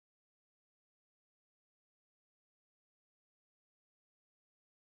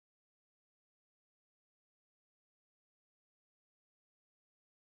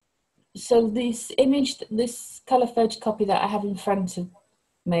So this image, this colour photocopy that I have in front of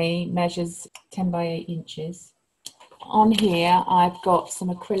me measures 10 by 8 inches. On here, I've got some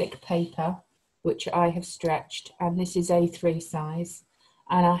acrylic paper, which I have stretched, and this is A3 size.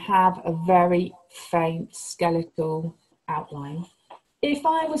 And I have a very faint skeletal outline. If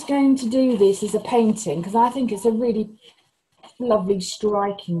I was going to do this as a painting, because I think it's a really lovely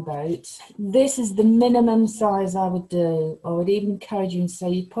striking boat, this is the minimum size I would do. I would even encourage you and say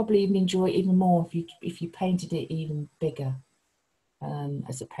you'd probably even enjoy it even more if you painted it even bigger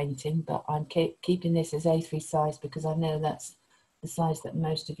as a painting. But I'm keeping this as A3 size because I know that's the size that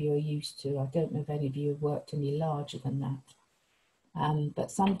most of you are used to. I don't know if any of you have worked any larger than that. But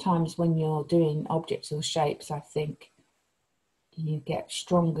sometimes when you're doing objects or shapes, I think you get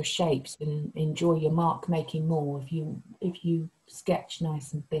stronger shapes and enjoy your mark making more if you sketch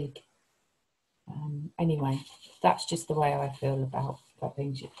nice and big. Anyway, that's just the way I feel about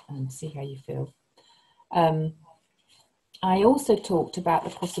things, and see how you feel. I also talked about the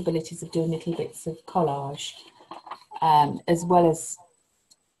possibilities of doing little bits of collage, as well as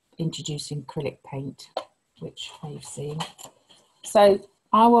introducing acrylic paint, which you've seen. So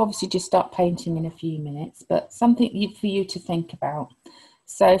I will obviously just start painting in a few minutes, but something for you to think about.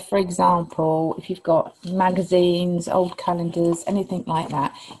 So for example, if you've got magazines, old calendars, anything like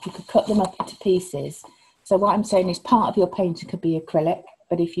that, you could cut them up into pieces. So what I'm saying is part of your painting could be acrylic,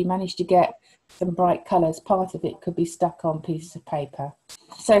 but if you manage to get some bright colours, part of it could be stuck on pieces of paper.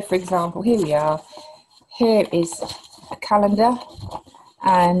 So for example, here we are. Here is a calendar,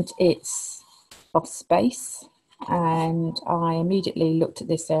 and it's of space. And I immediately looked at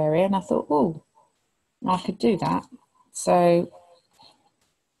this area and I thought, oh, I could do that. So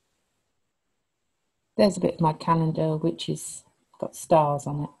there's a bit of my calendar which is got stars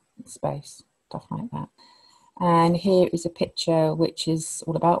on it, space, stuff like that. And here is a picture which is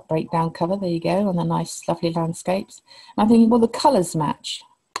all about breakdown cover. There you go, on the nice, lovely landscapes. And I'm thinking, well, the colours match.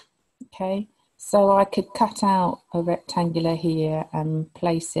 Okay, so I could cut out a rectangular here and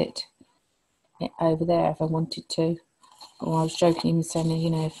place it over there if I wanted to. Or I was joking and saying,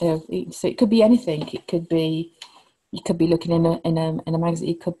 you know, so it could be anything. It could be, you could be looking in a magazine.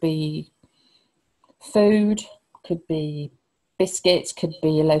 It could be food, could be biscuits, could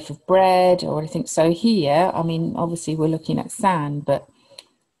be a loaf of bread or anything. So here, I mean, obviously we're looking at sand, but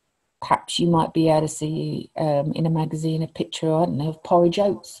perhaps you might be able to see in a magazine a picture, I don't know, of porridge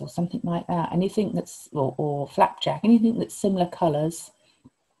oats or something like that. Anything that's, or flapjack, anything that's similar colours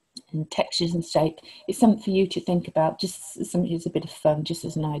and textures and shape. It's something for you to think about, just something that's a bit of fun, just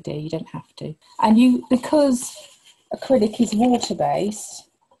as an idea. You don't have to. And because acrylic is water-based,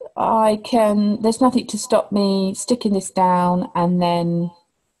 there's nothing to stop me sticking this down and then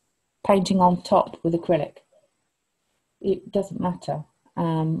painting on top with acrylic. It doesn't matter,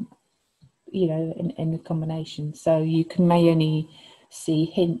 you know, in the combination. So you may only see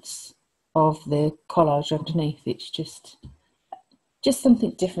hints of the collage underneath. It's just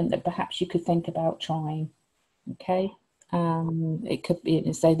something different that perhaps you could think about trying. Okay, it could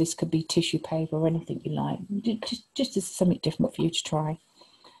be, say, this could be tissue paper or anything you like, just as something different for you to try.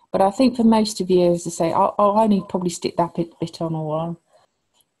 But I think for most of you, as I say, I'll only probably stick that bit on a while.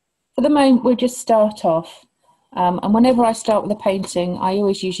 For the moment, we'll just start off. And whenever I start with a painting, I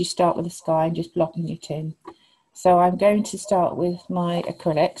always usually start with the sky and just blocking it in. So I'm going to start with my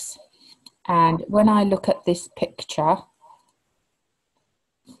acrylics. And when I look at this picture,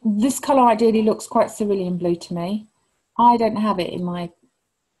 this colour ideally looks quite cerulean blue to me. I don't have it in my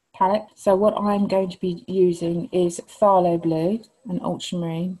palette, so what I'm going to be using is phthalo blue and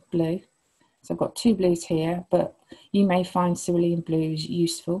ultramarine blue. So I've got two blues here, but you may find cerulean blues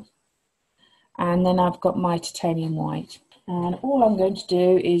useful. And then I've got my titanium white. And all I'm going to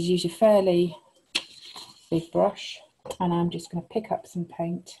do is use a fairly big brush, and I'm just going to pick up some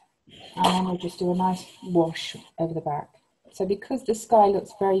paint, and then I'll just do a nice wash over the back. So because the sky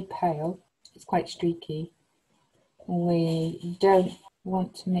looks very pale, it's quite streaky, we don't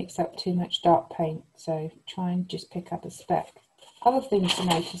want to mix up too much dark paint, so try and just pick up a speck. Other things to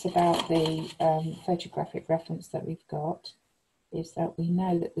notice about the photographic reference that we've got is that we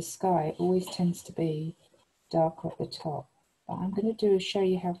know that the sky always tends to be darker at the top. What I'm going to do is show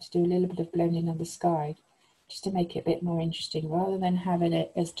you how to do a little bit of blending of the sky, just to make it a bit more interesting. Rather than having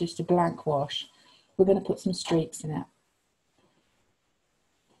it as just a blank wash, we're going to put some streaks in it.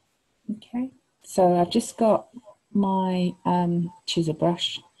 Okay, so I've just got my chisel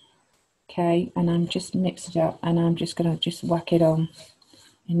brush, okay, and I'm just mix it up, and I'm just going to just whack it on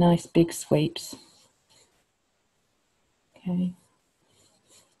in nice big sweeps. Okay.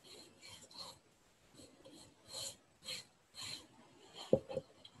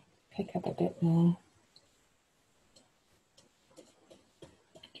 pick up a bit more.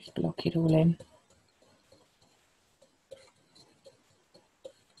 Just block it all in.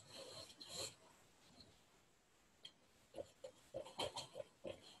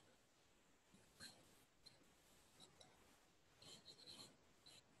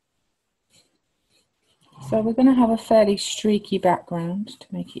 So we're going to have a fairly streaky background to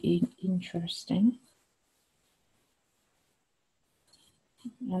make it interesting.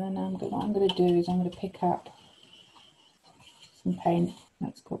 And then what I'm going to do is I'm going to pick up some paint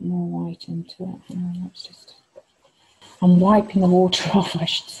that's got more white into it. And that's just, I'm wiping the water off, I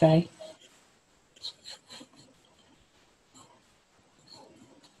should say.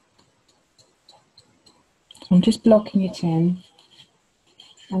 So I'm just blocking it in.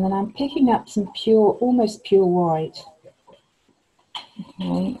 And then I'm picking up some pure, almost pure white.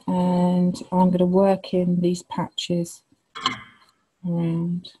 Okay, and I'm going to work in these patches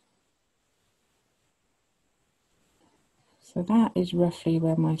around. So that is roughly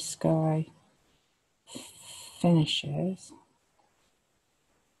where my sky finishes.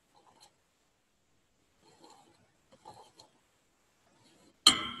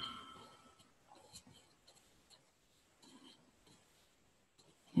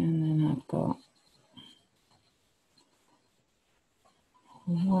 And then I've got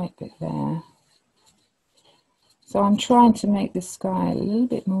a white bit there. So I'm trying to make the sky a little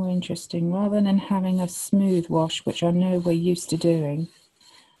bit more interesting rather than having a smooth wash, which I know we're used to doing.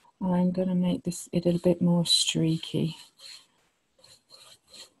 I'm going to make this a little bit more streaky.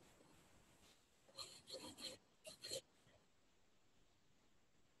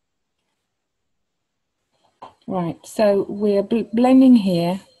 Right, so we're blending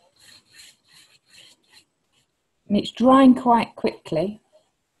here. And it's drying quite quickly.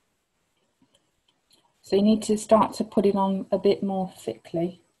 So you need to start to put it on a bit more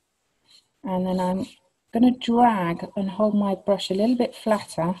thickly. And then I'm going to drag and hold my brush a little bit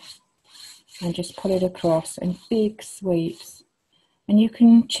flatter and just pull it across in big sweeps. And you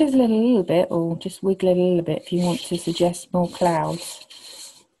can chisel it a little bit or just wiggle it a little bit if you want to suggest more clouds.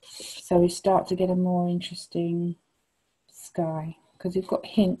 So we start to get a more interesting sky because we've got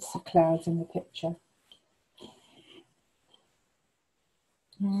hints of clouds in the picture.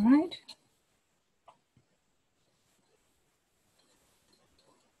 All right.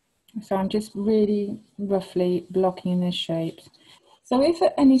 So I'm just really roughly blocking in the shapes. So if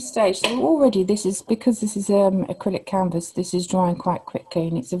at any stage, so already this is, because this is acrylic canvas, this is drying quite quickly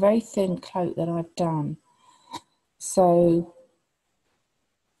and it's a very thin coat that I've done. So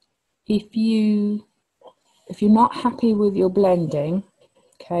if you're not happy with your blending,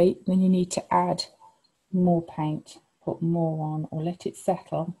 okay, then you need to add more paint, put more on or let it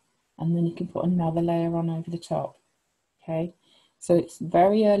settle and then you can put another layer on over the top, okay? So it's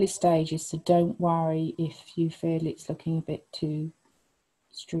very early stages, so don't worry if you feel it's looking a bit too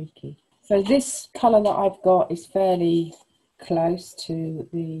streaky. So this colour that I've got is fairly close to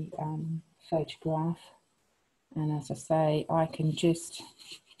the photograph, and as I say, I can just,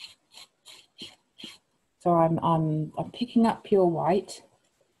 so I'm picking up pure white.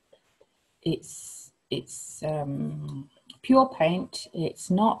 It's pure paint. It's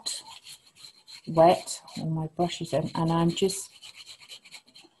not wet, all my brushes in, and I'm just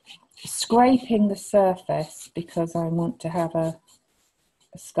scraping the surface because I want to have a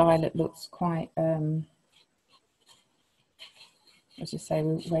sky that looks quite, as I say,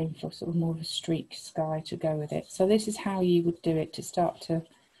 we're waiting for sort of more of a streak sky to go with it. So this is how you would do it to start to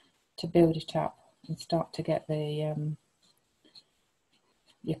build it up and start to get the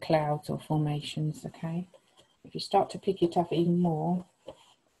your clouds or formations, okay? If you start to pick it up even more,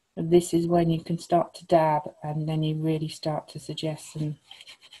 this is when you can start to dab and then you really start to suggest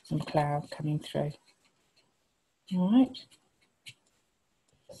some cloud coming through. All right.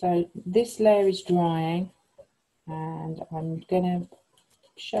 So this layer is drying and I'm going to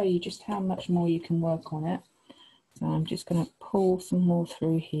show you just how much more you can work on it. So I'm just going to pull some more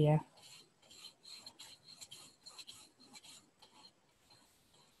through here.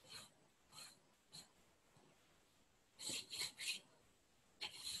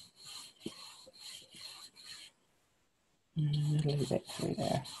 And a little bit through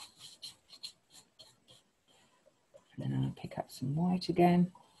there. And then I'll pick up some white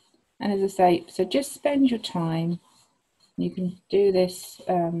again. And as I say, so just spend your time. You can do this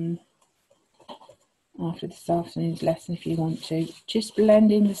after this afternoon's lesson if you want to. Just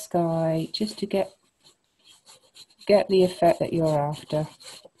blend in the sky, just to get the effect that you're after.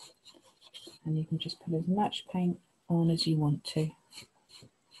 And you can just put as much paint on as you want to.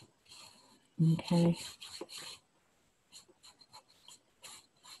 Okay.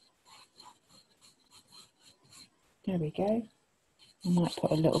 There we go. I might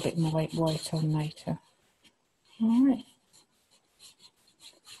put a little bit more white on later. All right.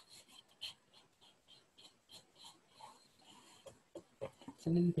 It's a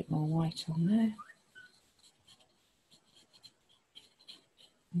little bit more white on there.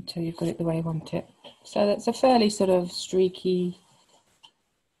 Until you've got it the way you want it. So that's a fairly sort of streaky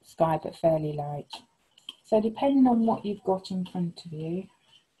sky, but fairly light. So depending on what you've got in front of you,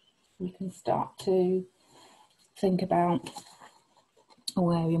 you can start to think about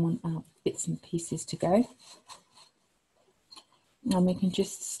where you want our bits and pieces to go. And we can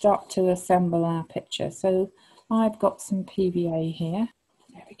just start to assemble our picture. So I've got some PVA here.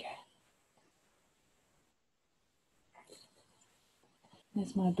 There we go.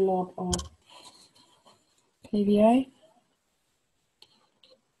 There's my blob of PVA.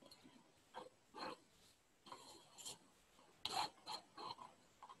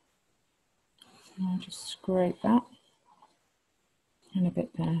 And I'll just scrape that and a bit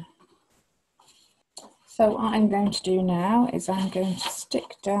there. So what I'm going to do now is I'm going to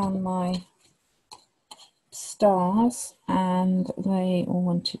stick down my stars, and they all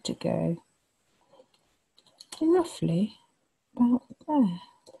wanted to go roughly about there.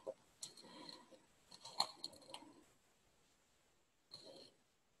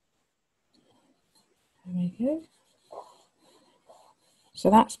 There we go. So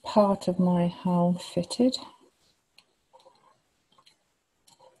that's part of my hull fitted.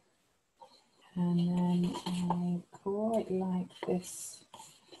 And then I quite like this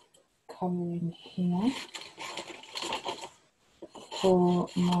colouring here for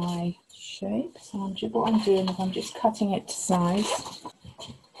my shape. So what I'm doing is I'm just cutting it to size.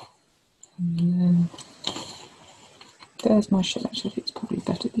 And then there's my shape. Actually, it's probably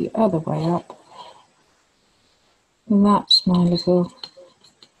better the other way up. And that's my little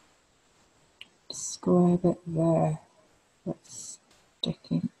square bit there that's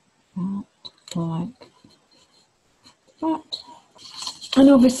sticking out like that. And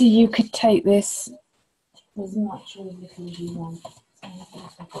obviously you could take this as much or as little as you want.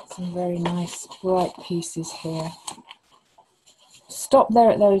 So I've got some very nice bright pieces here. Stop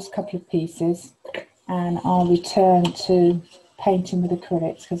there at those couple of pieces and I'll return to painting with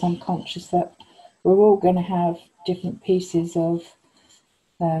acrylics, because I'm conscious that we're all going to have different pieces of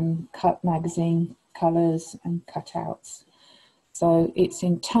cut magazine colours and cutouts. So it's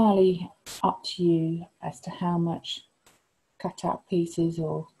entirely up to you as to how much cutout pieces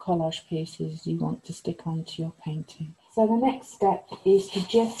or collage pieces you want to stick onto your painting. So the next step is to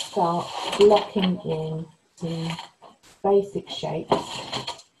just start blocking in some basic shapes.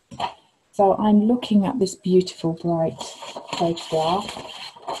 So I'm looking at this beautiful bright photograph,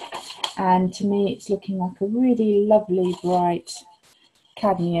 and to me it's looking like a really lovely bright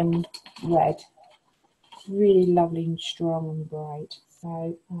cadmium red. Really lovely and strong and bright.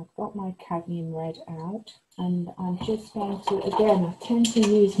 So I've got my cadmium red out, and I'm just going to, again, I tend to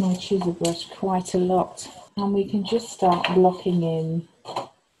use my chisel brush quite a lot, and we can just start blocking in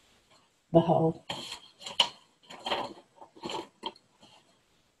the hole.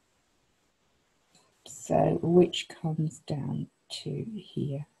 So which comes down to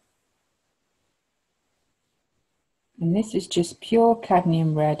here. And this is just pure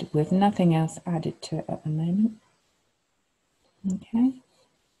cadmium red with nothing else added to it at the moment. Okay.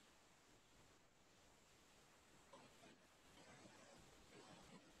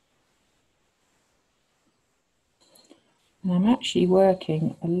 And I'm actually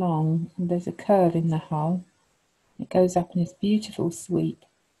working along, there's a curve in the hull. It goes up in this beautiful sweep.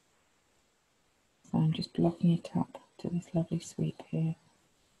 So I'm just blocking it up to this lovely sweep here.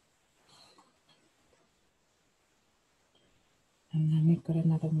 And then we've got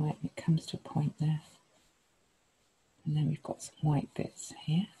another white, it comes to a point there. And then we've got some white bits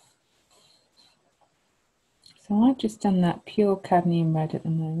here. So I've just done that pure cadmium red at the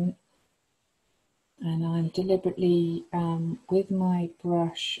moment. And I'm deliberately, with my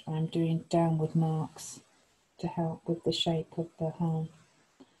brush, I'm doing downward marks to help with the shape of the hull.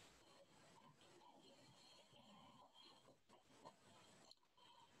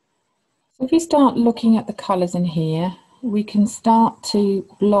 So if you start looking at the colours in here, we can start to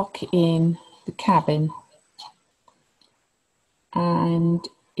block in the cabin. And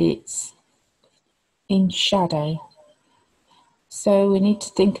it's in shadow. So we need to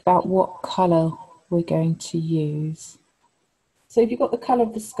think about what colour we're going to use. So if you've got the colour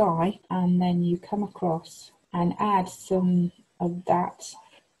of the sky, and then you come across and add some of that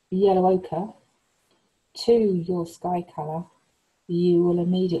yellow ochre to your sky colour, you will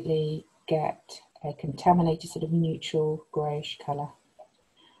immediately get a contaminated sort of neutral greyish colour.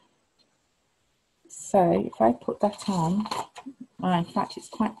 So if I put that on, in fact it's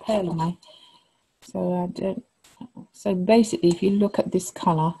quite pale on me, so I don't. So basically, if you look at this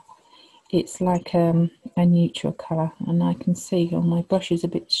colour, it's like a neutral colour, and I can see on my brush is a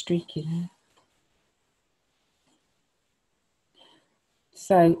bit streaky there.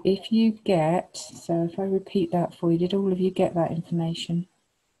 So if you get, so if I repeat that for you, did all of you get that information?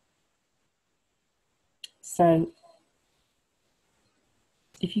 So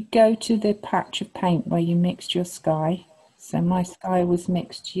if you go to the patch of paint where you mixed your sky, so my sky was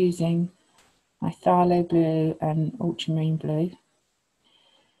mixed using my phthalo blue and ultramarine blue.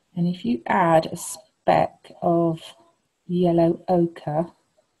 And if you add a speck of yellow ochre,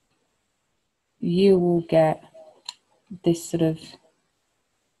 you will get this sort of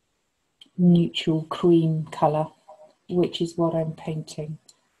neutral cream colour, which is what I'm painting.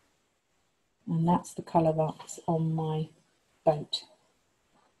 And that's the colour that's on my boat.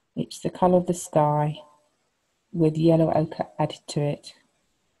 It's the colour of the sky with yellow ochre added to it,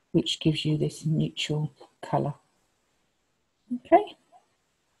 which gives you this neutral colour. Okay?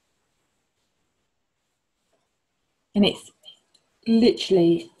 And it's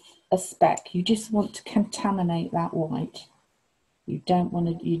literally a speck. You just want to contaminate that white. You don't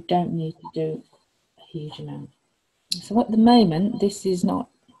need to do a huge amount. So at the moment, this is not,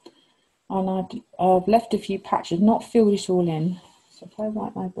 and I've left a few patches, not filled it all in. So if I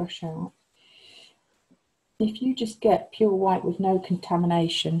wipe my brush out, if you just get pure white with no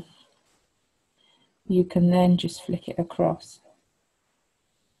contamination, you can then just flick it across.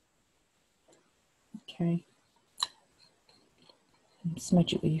 Okay. And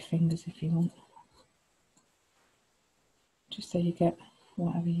smudge it with your fingers if you want. Just so you get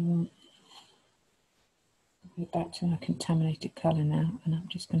whatever you want. I'll go back to my contaminated colour now, and I'm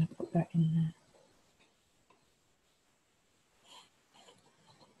just going to put that in there.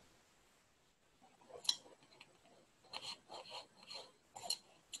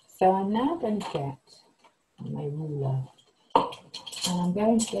 So I'm now going to get my ruler, and I'm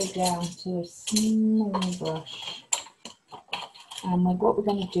going to go down to a small brush, and what we're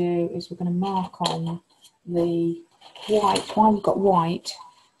going to do is we're going to mark on the white. While we've got white,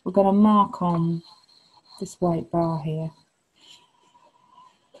 we're going to mark on this white bar here.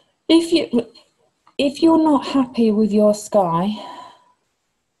 If you're not happy with your sky,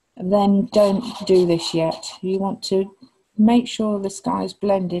 then don't do this yet. You want to make sure the sky is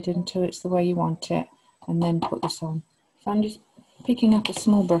blended until it's the way you want it, and then put this on. So I'm just picking up a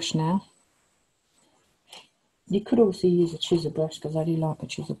small brush now. You could also use a chisel brush, because I do like the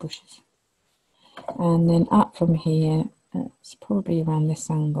chisel brushes. And then up from here, it's probably around this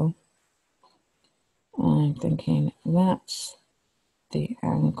angle. I'm thinking that's the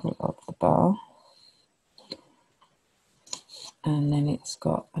angle of the bar. And then it's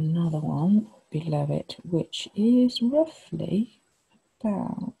got another one below it, which is roughly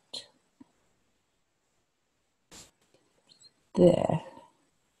about there.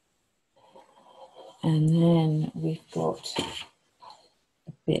 And then we've got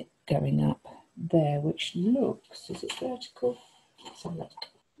a bit going up there, which looks, is it vertical? Let's have a look.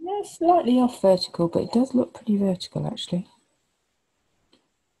 Yeah, slightly off vertical, but it does look pretty vertical actually.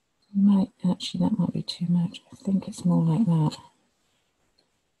 Actually, that might be too much. I think it's more like that.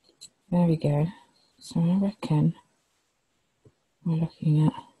 There we go. So I reckon we're looking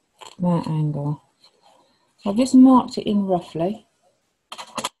at that angle. I've just marked it in roughly.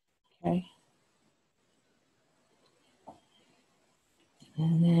 Okay.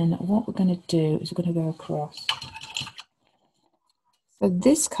 And then what we're going to do is we're going to go across. So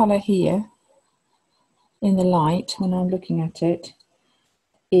this colour here in the light, when I'm looking at it,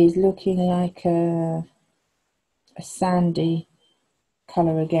 is looking like a sandy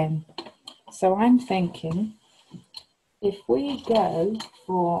colour again. So I'm thinking if we go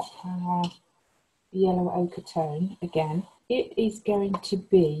for our yellow ochre tone again, it is going to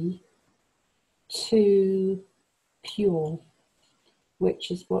be too pure,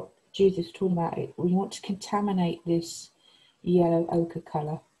 which is what Judith was talking about. We want to contaminate this yellow ochre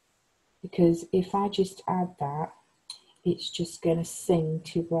colour, because if I just add that, it's just going to sing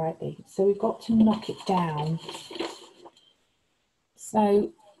too brightly. So we've got to knock it down.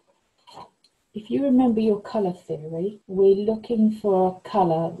 So if you remember your colour theory, we're looking for a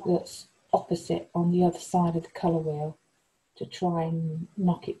colour that's opposite on the other side of the colour wheel to try and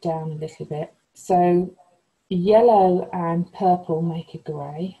knock it down a little bit. So yellow and purple make a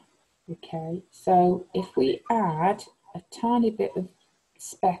grey. Okay, so if we add a tiny bit of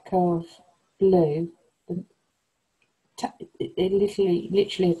speck of blue,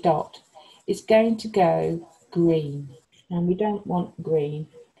 literally a dot, it's going to go green, and we don't want green.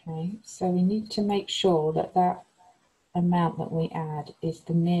 Okay, so we need to make sure that that amount that we add is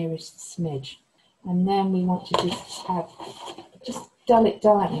the nearest smidge. And then we want to just dull it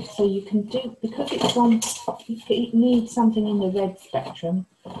down. So you can do, because it's on, it needs something in the red spectrum,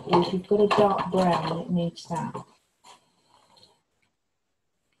 or if you've got a dark brown, it needs that.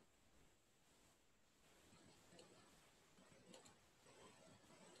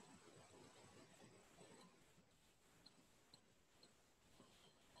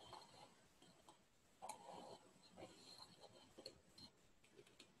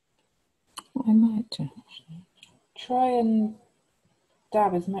 I might actually try and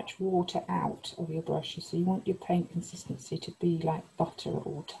dab as much water out of your brushes. So you want your paint consistency to be like butter at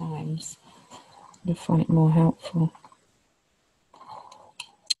all times. You'll find it more helpful.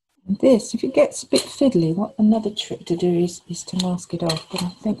 And this, if it gets a bit fiddly, what another trick to do is to mask it off. But I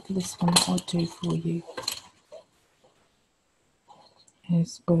think for this one, what I'll do for you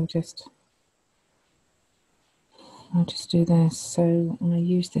is I'll just do this. So I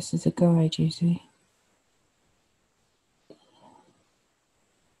use this as a guide, you see,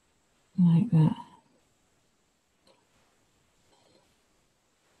 like that.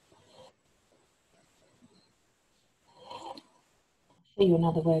 I'll show you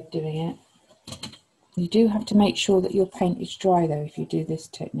another way of doing it. You do have to make sure that your paint is dry though if you do this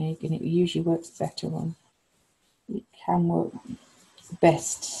technique, and it usually works better on, it can work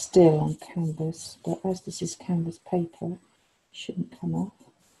best still on canvas, but as this is canvas paper, it shouldn't come off.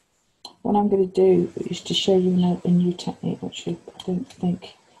 What I'm going to do is to show you a new technique, which I don't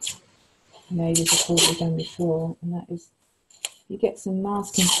think ladies have probably done before, and that is you get some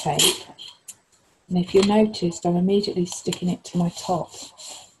masking tape, and if you noticed, I'm immediately sticking it to my top.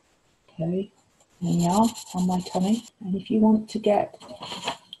 Okay, there you are on my tummy, and if you want to get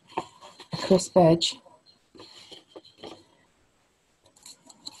a crisp edge,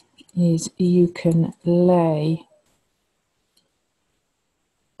 is you can lay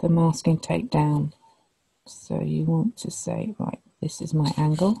the masking tape down. So you want to say, right, this is my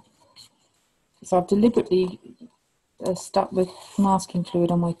angle. So I've deliberately stuck with masking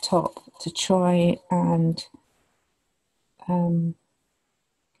fluid on my top to try and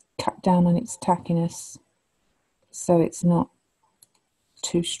cut down on its tackiness so it's not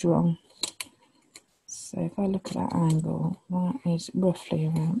too strong. So if I look at that angle, that is roughly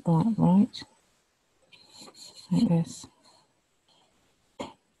around right, like this.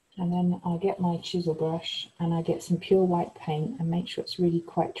 And then I get my chisel brush and I get some pure white paint and make sure it's really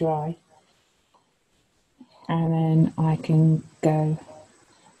quite dry. And then I can go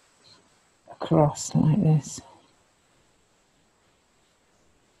across like this.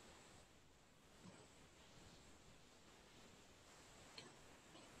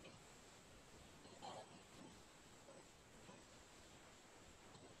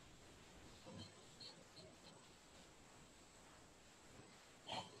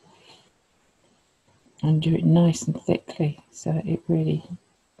 And do it nice and thickly so that it really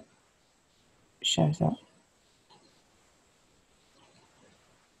shows up.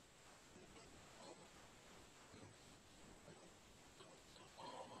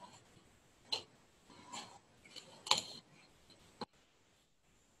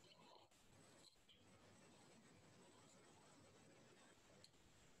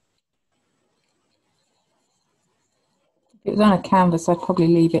 If it was on a canvas, I'd probably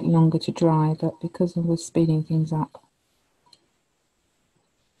leave it longer to dry, but because I was speeding things up,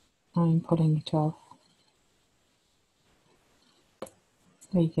 I'm pulling it off.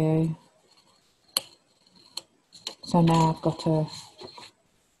 There you go. So now I've got a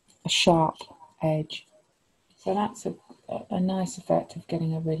sharp edge. So that's a nice effect of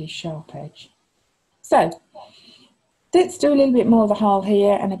getting a really sharp edge. So let's do a little bit more of the hull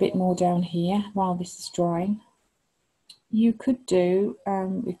here and a bit more down here while this is drying. You could do,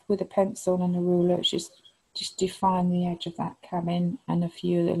 with a pencil and a ruler, just define the edge of that cabin and a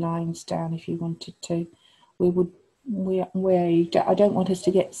few of the lines down if you wanted to. I don't want us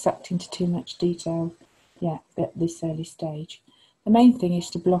to get sucked into too much detail yet at this early stage. The main thing is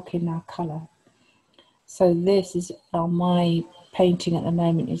to block in our colour. So this is my painting at the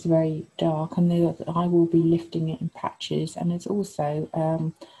moment is very dark, and I will be lifting it in patches, and there's also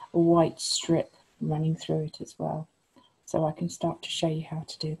a white strip running through it as well. So I can start to show you how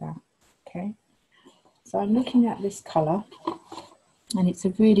to do that. Okay. So I'm looking at this colour, and it's a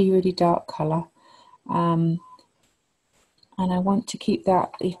really, really dark colour. And I want to keep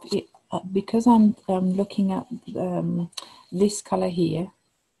that, because I'm looking at this colour here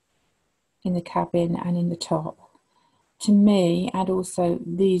in the cabin and in the top, to me, and also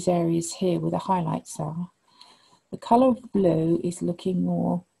these areas here where the highlights are, the colour of blue is looking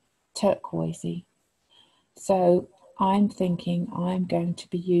more turquoisey. So I'm thinking I'm going to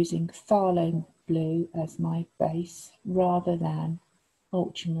be using phthalo blue as my base rather than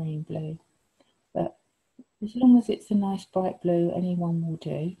ultramarine blue. But as long as it's a nice bright blue, any one will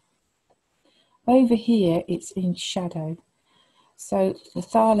do. Over here, it's in shadow. So the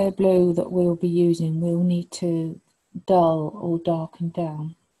phthalo blue that we'll be using, we'll need to dull or darken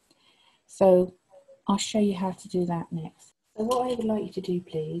down. So I'll show you how to do that next. So what I would like you to do,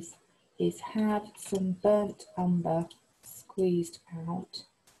 please, is have some burnt umber squeezed out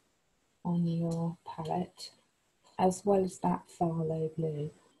on your palette, as well as that phthalo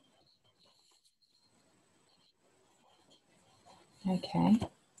blue. Okay,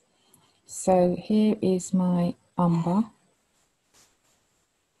 so here is my umber,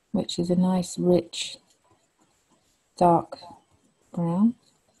 which is a nice rich dark brown.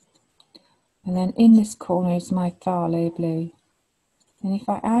 And then in this corner is my phthalo blue. And if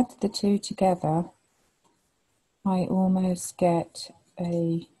I add the two together, I almost get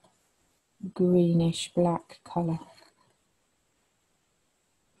a greenish black colour.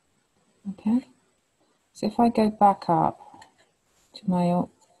 Okay, so if I go back up to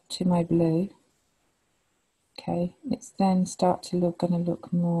my blue, okay, it's then going to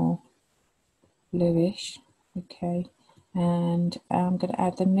look more bluish. Okay, and I'm going to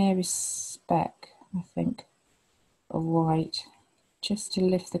add the merest speck, I think, of white, just to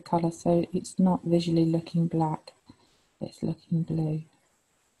lift the colour so it's not visually looking black, it's looking blue.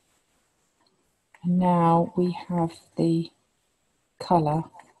 And now we have the colour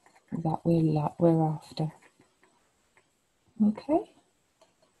that we're after. Okay,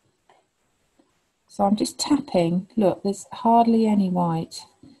 so I'm just tapping. Look, there's hardly any white.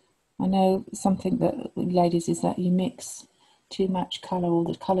 I know something that, ladies, is that you mix too much colour or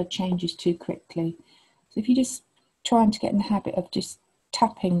the colour changes too quickly. So if you just trying to get in the habit of just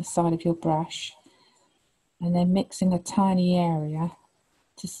tapping the side of your brush and then mixing a tiny area,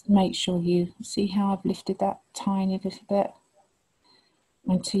 just make sure you see how I've lifted that tiny little bit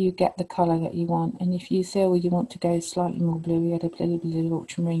until you get the colour that you want. And if you feel you want to go slightly more bluey, add a little bit of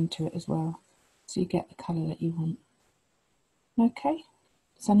ultramarine to it as well, so you get the colour that you want. Okay,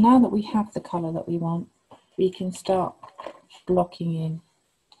 so now that we have the colour that we want, we can start blocking in.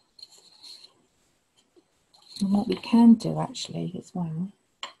 And what we can do actually as well,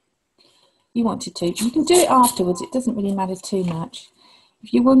 you wanted to, you can do it afterwards, it doesn't really matter too much.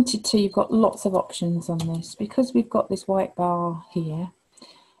 If you wanted to, you've got lots of options on this. Because we've got this white bar here,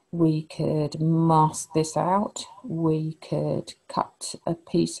 we could mask this out, we could cut a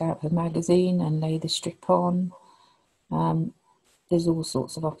piece out of a magazine and lay the strip on. There's all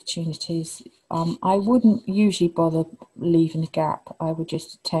sorts of opportunities. I wouldn't usually bother leaving a gap. I would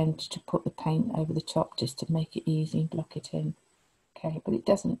just attempt to put the paint over the top just to make it easy and block it in. Okay, but it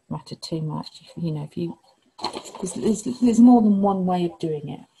doesn't matter too much. There's more than one way of doing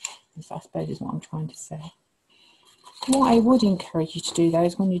it, I suppose is what I'm trying to say. What I would encourage you to do though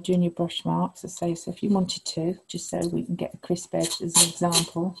is when you're doing your brush marks, so if you wanted to, just so we can get a crisp edge as an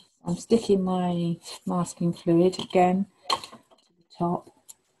example, I'm sticking my masking fluid again to the top,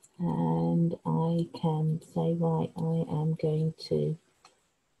 and I can say, right, I am going to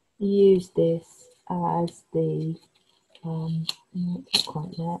use this as the, not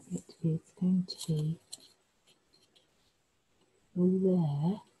quite there, it is going to be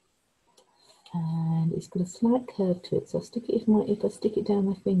there, and it's got a slight curve to it, so I'll stick it, if I stick it down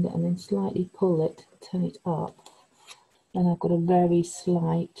my finger and then slightly pull it, turn it up, then I've got a very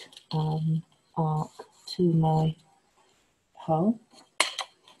slight arc to my hole.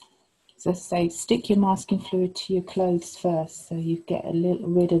 So say, stick your masking fluid to your clothes first, so you get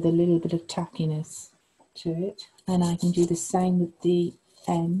rid of the little bit of tackiness to it. And I can do the same with the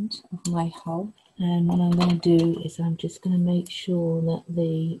end of my hole. And what I'm going to do is I'm just going to make sure that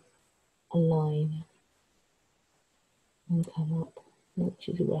the line will come up, which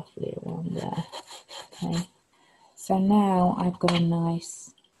is roughly around there. Okay, so now I've got a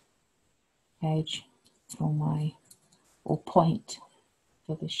nice edge for my, or point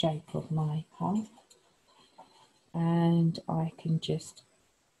for the shape of my hole, and I can just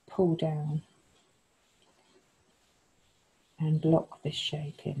pull down and block this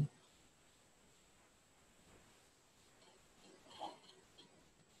shape in.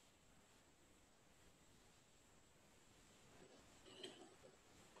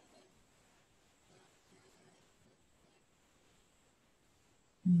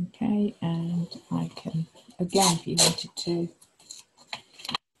 Okay, and I can, again, if you wanted to,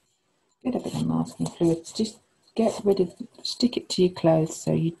 get a bit of masking fluid, just get rid of, stick it to your clothes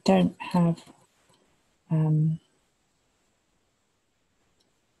so you don't have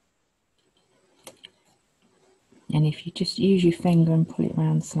And if you just use your finger and pull it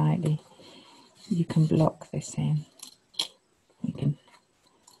around slightly, you can block this in. You can,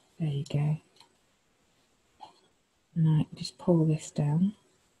 there you go. Right, just pull this down.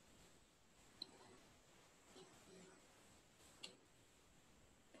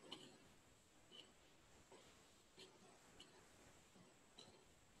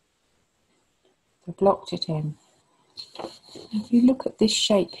 So blocked it in. If you look at this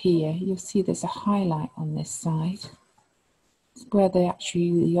shape here, you'll see there's a highlight on this side. It's where the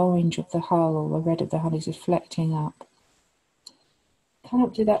orange of the hull or the red of the hull is reflecting up.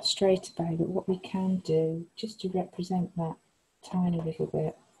 Can't do that straight away, but what we can do, just to represent that tiny little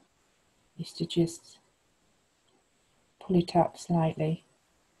bit, is to just pull it up slightly.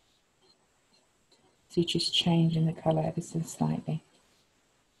 So you're just changing the colour ever so slightly.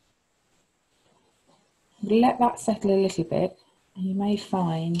 Let that settle a little bit, and you may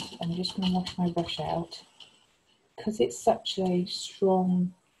find, I'm just going to wash my brush out, because it's such a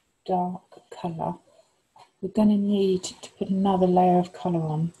strong dark colour, we're going to need to put another layer of colour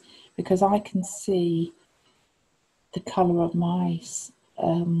on, because I can see the colour of my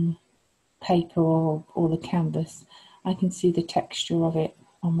paper or the canvas. I can see the texture of it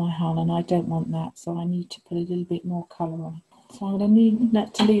on my hull, and I don't want that, so I need to put a little bit more colour on. So I'm going to need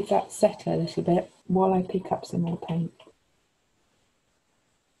to leave that settle a little bit while I pick up some more paint.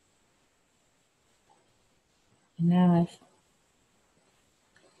 And now I'm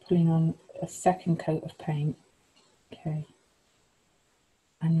putting on a second coat of paint. Okay.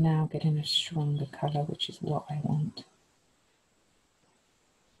 I'm now getting a stronger colour, which is what I want.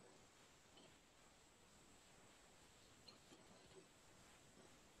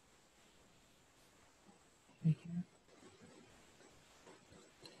 There we go.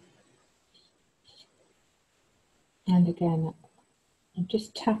 And again, I'm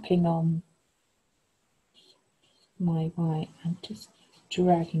just tapping on my white and just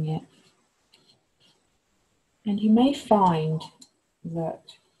dragging it. And you may find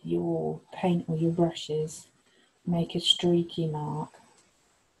that your paint or your brushes make a streaky mark,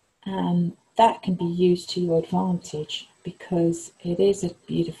 and that can be used to your advantage because it is a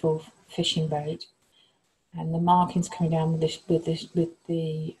beautiful fishing boat, and the markings coming down with the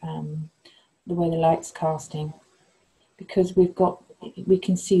way the light's casting, because we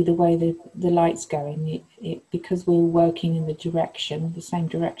can see the way the light's going. Because we're working in the same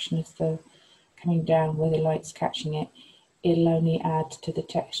direction as the coming down where the light's catching it, it'll only add to the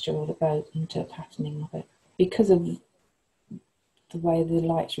texture of the boat and to the patterning of it. Because of the way the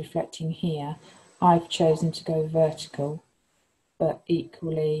light's reflecting here, I've chosen to go vertical, but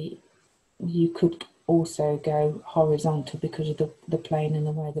equally you could also go horizontal because of the plane and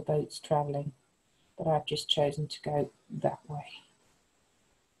the way the boat's travelling, but I've just chosen to go that way.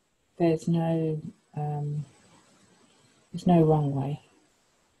 There's no wrong way.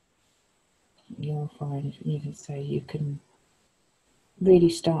 You'll find, you can say, you can really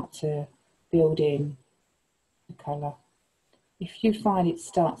start to build in the colour. If you find it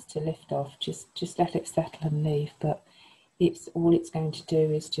starts to lift off, just let it settle and leave, but all it's going to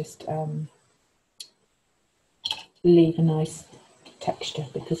do is just leave a nice texture,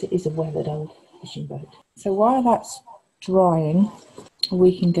 because it is a weathered old fishing boat. So while that's drying,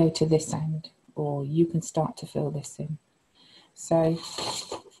 we can go to this end, or you can start to fill this in. So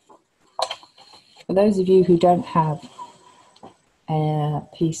for those of you who don't have a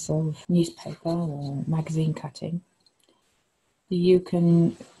piece of newspaper or magazine cutting, you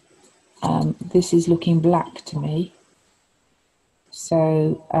can, this is looking black to me,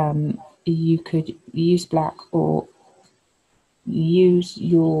 so you could use black, or use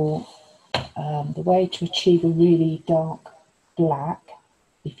your, the way to achieve a really dark black,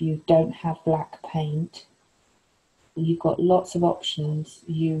 if you don't have black paint, you've got lots of options.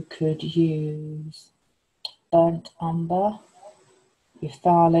 You could use burnt umber, your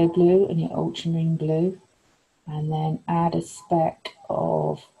phthalo blue and your ultramarine blue, and then add a speck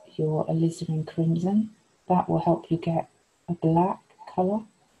of your alizarin crimson. That will help you get a black colour.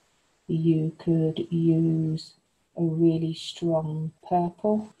 You could use a really strong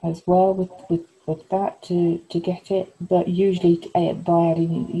purple as well with that to get it, but usually by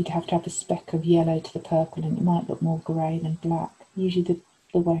adding, you'd have to have a speck of yellow to the purple, and it might look more grey than black. Usually the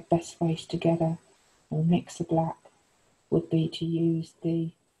best ways together or mix the black would be to use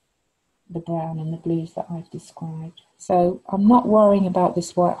the brown and the blues that I've described. So I'm not worrying about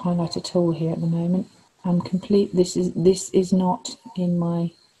this white highlight at all here at the moment. I'm complete. This is not in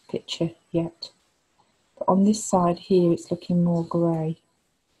my picture yet. But on this side here, it's looking more grey.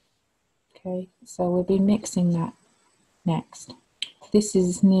 Okay, so we'll be mixing that next. This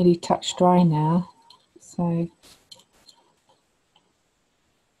is nearly touch dry now, so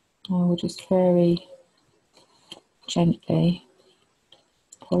I will just very gently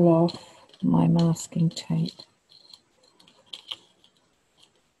pull off my masking tape.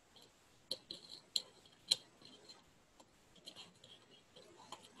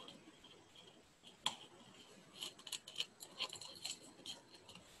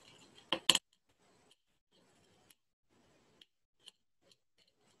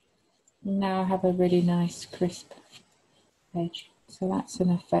 Now I have a really nice crisp edge. So that's an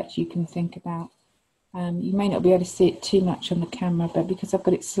effect you can think about. You may not be able to see it too much on the camera, but because I've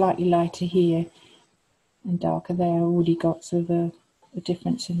got it slightly lighter here and darker there, I've already got sort of a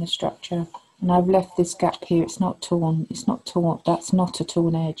difference in the structure. And I've left this gap here. It's not torn. It's not torn. That's not a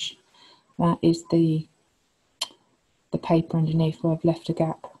torn edge. That is the paper underneath where I've left a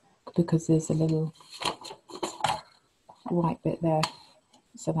gap because there's a little white bit there.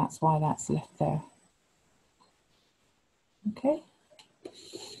 So that's why that's left there. Okay.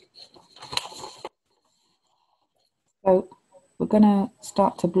 So we're going to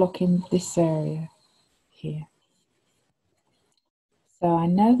start to block in this area here. So I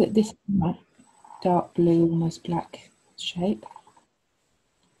know that this is my dark blue, almost black shape.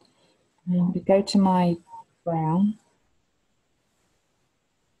 And we go to my brown.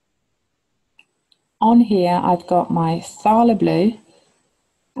 On here, I've got my Thala blue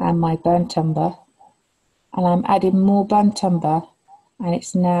and my burnt umber. And I'm adding more burnt umber, and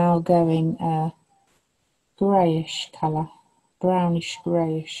it's now going a greyish colour, brownish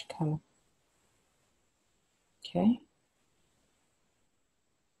greyish colour. Okay.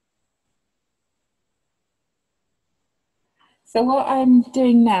 So what I'm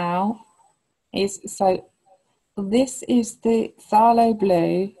doing now is, so this is the phthalo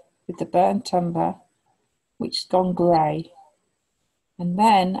blue with the burnt umber, which has gone grey. And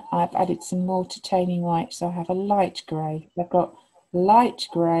then I've added some more titanium white, so I have a light grey. I've got light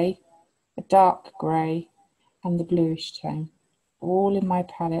grey, a dark grey, and the bluish tone, all in my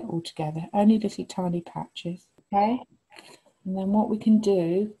palette all together, only little tiny patches, okay? And then what we can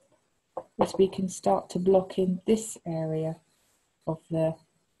do is we can start to block in this area of the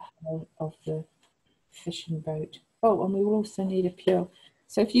fishing boat. Oh, and we will also need a pure.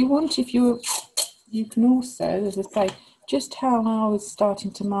 So if you want, you can also, as I say, just how I was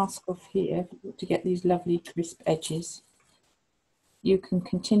starting to mask off here to get these lovely crisp edges. You can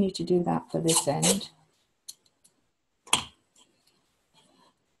continue to do that for this end.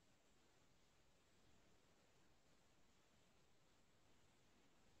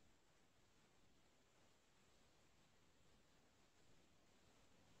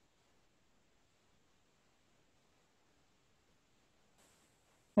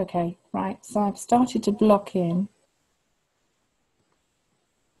 Okay, right, so I've started to block in.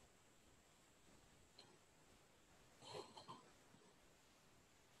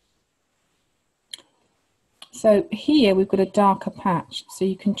 So here we've got a darker patch, so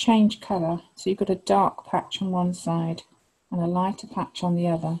you can change colour. So you've got a dark patch on one side and a lighter patch on the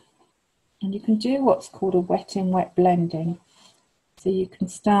other. And you can do what's called a wet in wet blending. So you can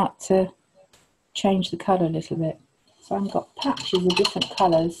start to change the colour a little bit. So I've got patches of different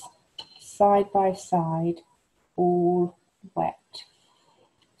colours side by side, all wet.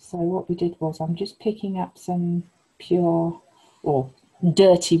 So what we did was I'm just picking up some pure or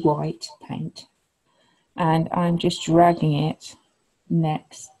dirty white paint, and I'm just dragging it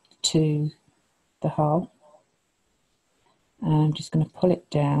next to the hole. And I'm just going to pull it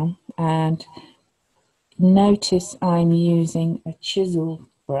down, and notice I'm using a chisel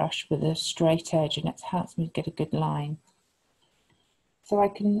brush with a straight edge, and it helps me get a good line. So I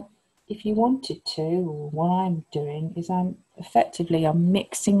can, if you wanted to, or what I'm doing is I'm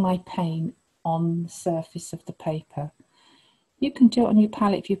mixing my paint on the surface of the paper. You can do it on your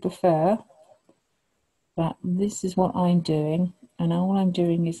palette if you prefer, but this is what I'm doing. And all I'm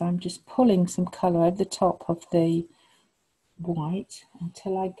doing is I'm just pulling some colour over the top of the white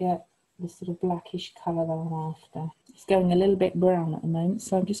until I get the sort of blackish colour that I'm after. It's going a little bit brown at the moment,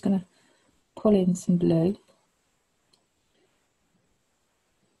 so I'm just going to pull in some blue.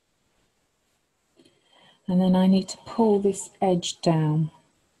 And then I need to pull this edge down,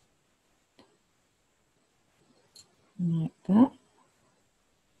 like that.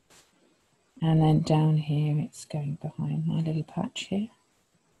 And then down here, it's going behind my little patch here.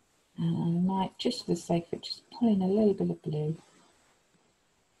 And I might, just for the sake of it, just pull in a little bit of blue.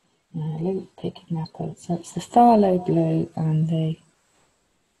 And a little picking up it. So it's the phthalo blue and the,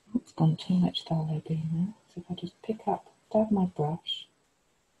 it's gone too much phthalo blue now. So if I just pick up, dab my brush,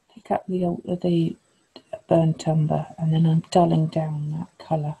 pick up the burnt umber, and then I'm dulling down that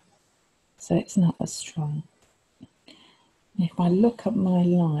colour so it's not as strong. If I look at my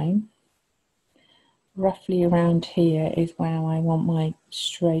line, roughly around here is where I want my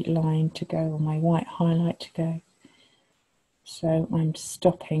straight line to go, or my white highlight to go. So I'm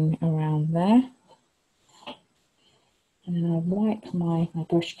stopping around there. And then I wipe my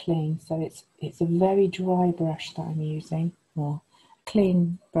brush clean. So it's a very dry brush that I'm using, or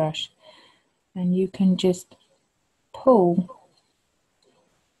clean brush. And you can just pull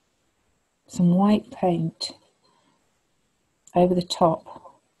some white paint over the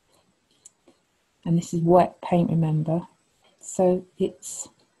top. And this is wet paint, remember. So it's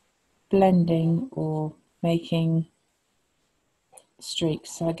blending or making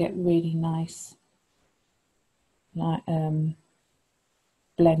streaks. So I get really nice like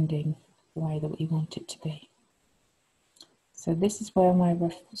blending the way that we want it to be. So this is where my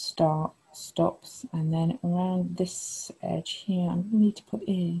rough stops, and then around this edge here I'm going to need to put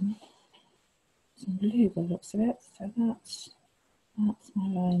in some blue by the looks of it. So that's my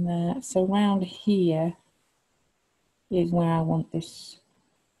line there. So around here is where I want this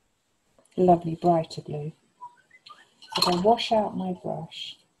lovely brighter blue. So I wash out my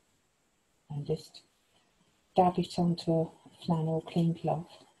brush and just dab it onto a flannel clean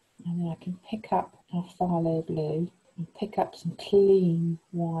cloth, and then I can pick up a phthalo blue and pick up some clean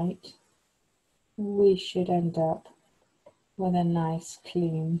white. We should end up with a nice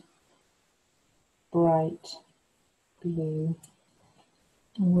clean bright blue,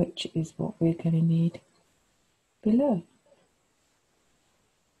 which is what we're going to need below.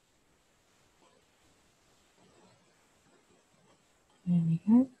 There we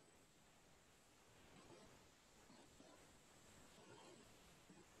go.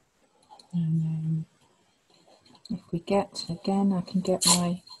 And then if we get, again, I can get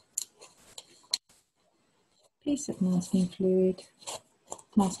my piece of masking fluid,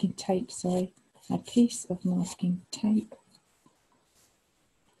 masking tape, sorry, a piece of masking tape,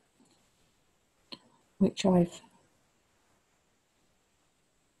 which I've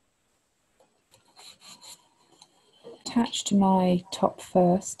attached to my top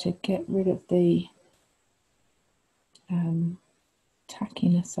first to get rid of the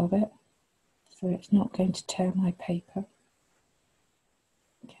tackiness of it, so it's not going to tear my paper.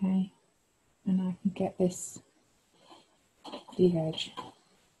 Okay, and I can get this, the edge,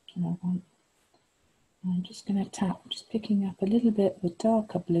 and I want, I'm just going to tap, just picking up a little bit of a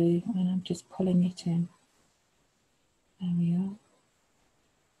darker blue, and I'm just pulling it in. There we are.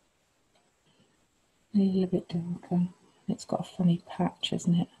 A little bit darker. It's got a funny patch,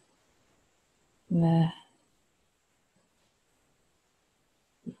 hasn't it? There.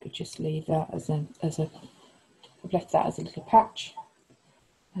 You could just leave that as a I've left that as a little patch.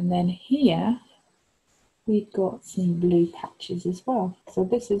 And then here we've got some blue patches as well. So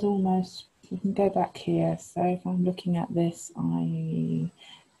this is almost, you can go back here. So if I'm looking at this, I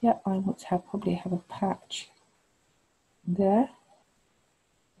want to probably have a patch there.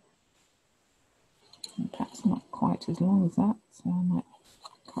 And perhaps not quite as long as that, so I might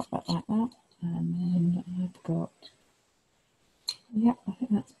cut that like that. And then I've got, I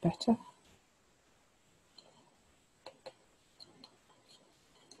think that's better.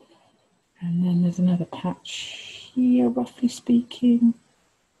 And then there's another patch here, roughly speaking.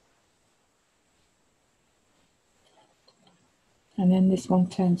 And then this one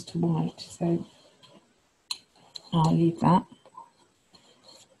turns to white, so I'll leave that.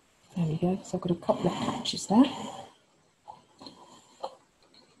 There we go, so I've got a couple of patches there.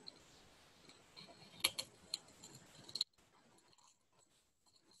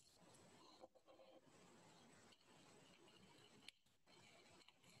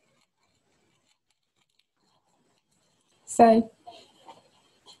 So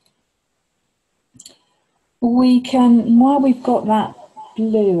we can, while we've got that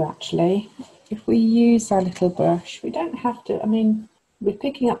blue actually, if we use our little brush, we don't have to, I mean, we're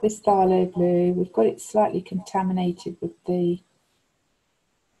picking up this phthalo blue, we've got it slightly contaminated with the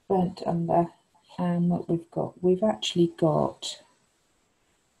burnt umber, and what we've actually got,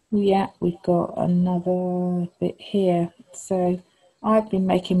 we've got another bit here. So I've been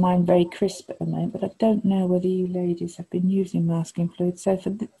making mine very crisp at the moment, but I don't know whether you ladies have been using masking fluid. So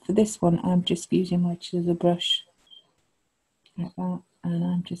for this one, I'm just using my chisel brush like that, and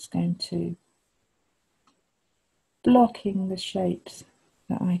I'm just going to blocking the shapes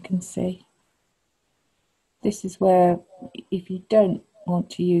that I can see. This is where, if you don't want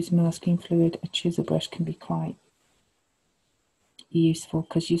to use masking fluid, a chisel brush can be quite useful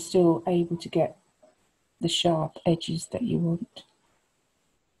because you're still able to get the sharp edges that you want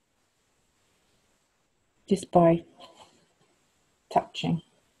just by touching.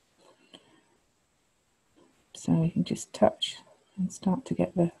 So we can just touch and start to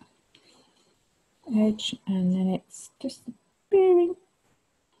get the edge, and then it's just the bearing.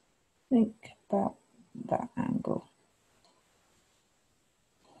 Think about that angle.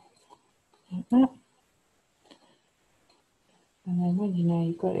 Like that. And then when you know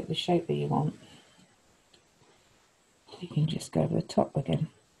you've got it the shape that you want, you can just go over the top again.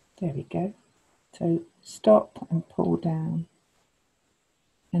 There we go. So stop and pull down.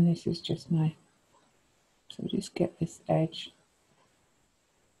 And this is just my, so just get this edge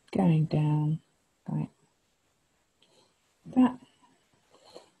going down like that.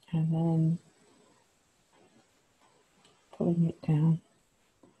 And then pulling it down.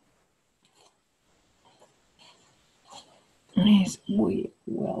 As we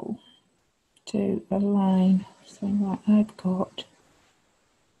will do a line. So right, I've got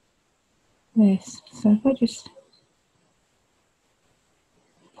this. So if I just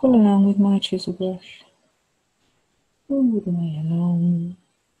pull along with my chisel brush, all the way along,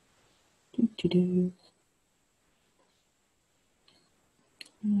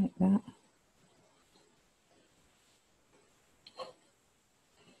 like that.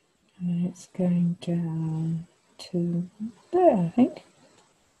 And it's going down to there, I think.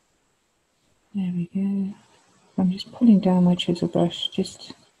 There we go. I'm just pulling down my chisel brush,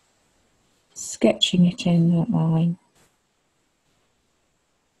 just sketching it in that line.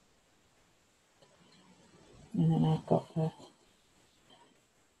 And then I've got that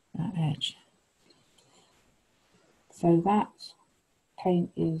edge. So that paint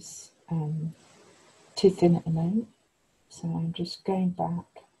is too thin at the moment. So I'm just going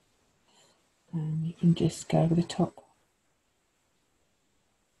back, and you can just go over the top.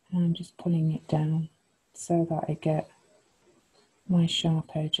 And I'm just pulling it down so that I get my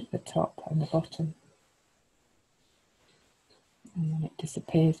sharp edge at the top and the bottom. And then it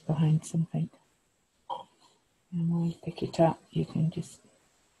disappears behind something. And when you pick it up, you can just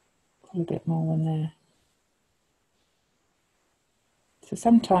put a bit more in there. So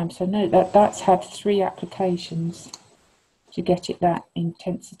sometimes, I know that that's had 3 applications to get it that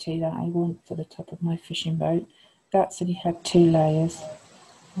intensity that I want for the top of my fishing boat. That's only had 2 layers.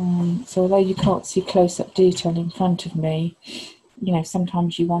 So although you can't see close-up detail in front of me, you know,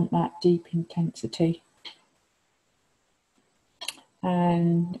 sometimes you want that deep intensity.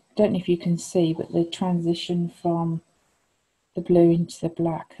 And I don't know if you can see, but the transition from the blue into the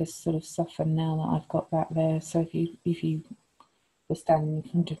black has sort of softened now that I've got that there. So if you were standing in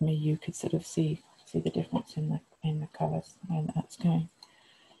front of me, you could sort of see the difference in the colours where that's going.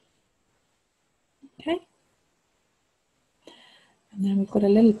 Okay. And then we've got a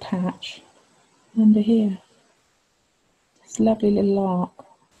little patch under here. This lovely little arc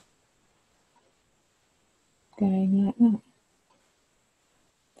going like that.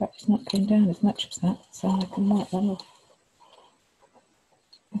 But it's not going down as much as that, so I can wipe that off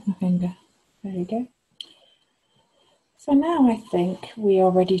with my finger. There we go. So now I think we are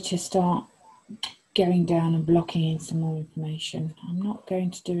ready to start going down and blocking in some more information. I'm not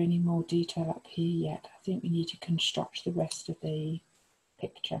going to do any more detail up here yet. I think we need to construct the rest of the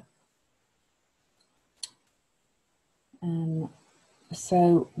picture.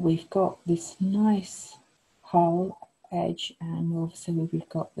 So we've got this nice hull edge, and obviously we've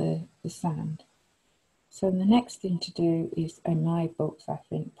got the sand. So the next thing to do is, in my books, I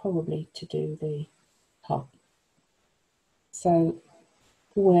think probably to do the hull. So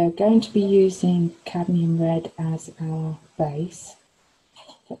we're going to be using cadmium red as our base.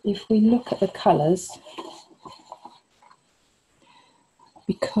 But if we look at the colours,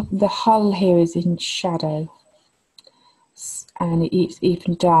 because the hull here is in shadow and it's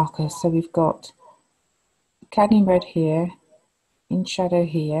even darker, so we've got cadmium red here, in shadow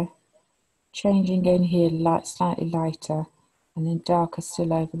here, changing in here slightly lighter, and then darker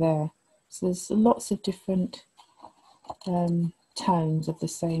still over there. So there's lots of different tones of the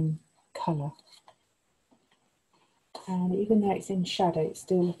same colour. And even though it's in shadow, it's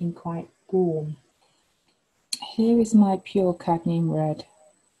still looking quite warm. Here is my pure cadmium red.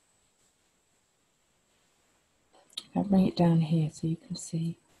 I'll bring it down here so you can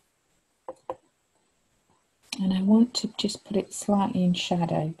see. And I want to just put it slightly in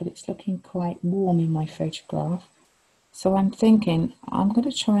shadow, but it's looking quite warm in my photograph. So I'm thinking I'm going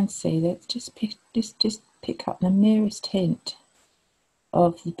to try and see that just pick up the merest hint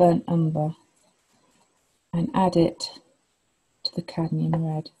of the burnt umber and add it to the cadmium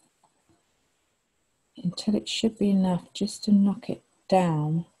red until it should be enough just to knock it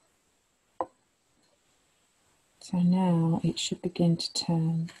down. So now it should begin to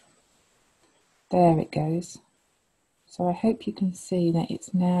turn. There it goes. So I hope you can see that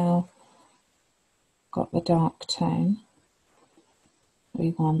it's now got the dark tone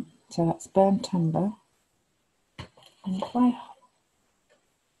we want. So that's burnt umber. And if I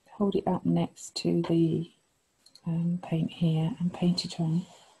hold it up next to the paint here and paint it on.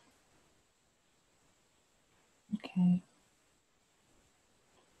 Okay.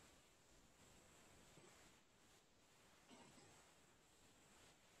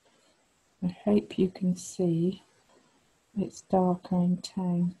 I hope you can see it's darker in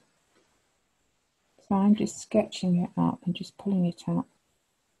tone. So I'm just sketching it up and just pulling it up.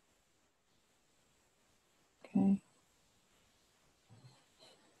 Okay.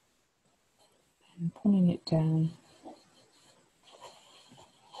 And pulling it down.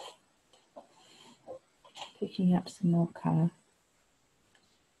 Picking up some more colour.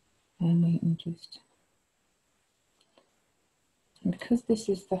 And we can just... And because this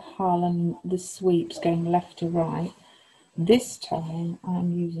is the hull and the sweeps going left to right, this time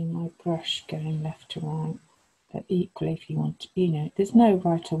I'm using my brush going left to right. But equally, if you want to, you know, there's no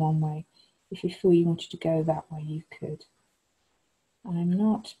right or wrong way. If you feel you wanted to go that way, you could. I'm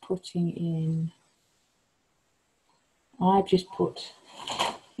not putting in, I've just put,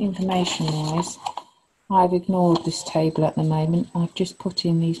 information-wise, I've ignored this table at the moment. I've just put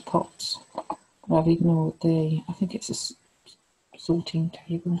in these pots. I've ignored the, I think it's a sorting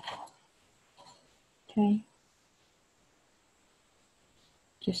table. Okay.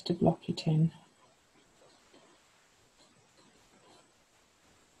 Just to block it in.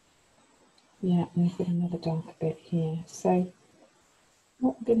 Yeah, and we've got another dark bit here. So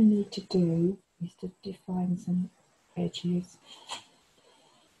what we're going to need to do is to define some edges.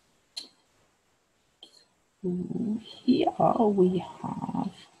 Ooh, here we have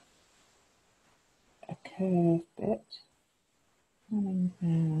a curved bit running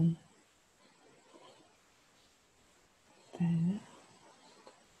down there.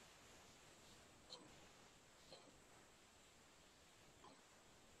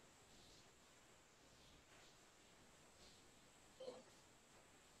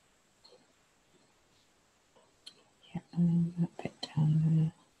 Yeah, and then that bit down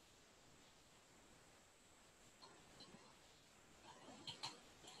there.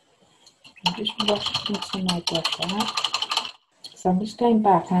 I'm just rushing my brush out. So I'm just going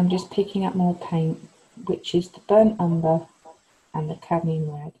back and I'm just picking up more paint, which is the burnt umber and the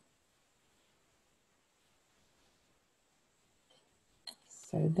cadmium red.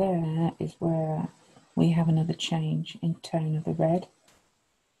 So there is where we have another change in tone of the red.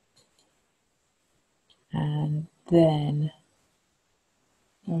 And then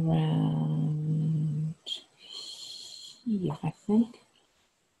around here, I think,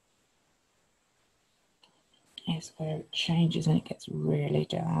 is where it changes and it gets really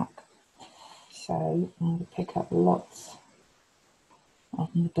dark. So I'm going to pick up lots of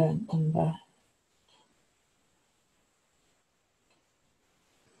the burnt umber.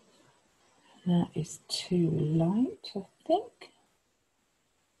 That is too light, I think.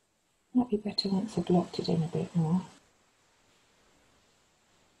 Might be better once I've blocked it in a bit more.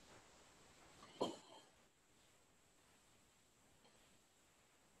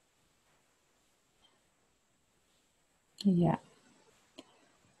 Yeah.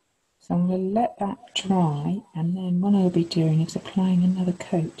 So I'm going to let that dry, and then what I'll be doing is applying another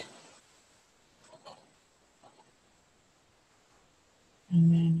coat.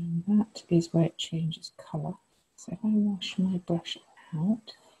 And then that is where it changes colour. So if I wash my brush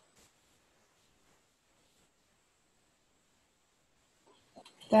out,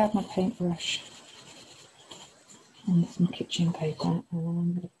 dab my paintbrush on some kitchen paper, and then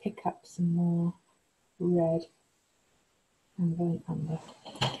I'm going to pick up some more red and burnt umber.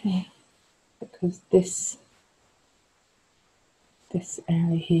 Okay, because this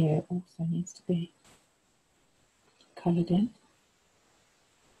area here also needs to be coloured in.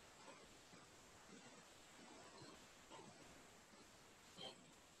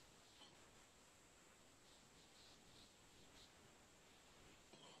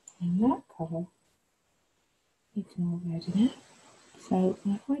 And that colour needs more red in it. So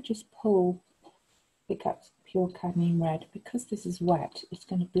if I just pick up pure cadmium red, because this is wet, it's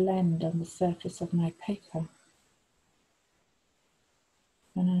going to blend on the surface of my paper.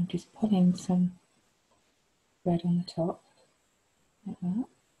 And I'm just putting some red on the top, like that.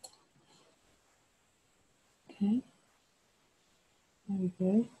 Okay, there we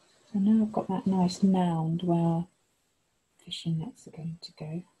go. So now I've got that nice mound where our fishing nets are going to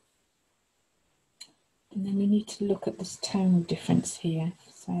go. And then we need to look at this tonal difference here.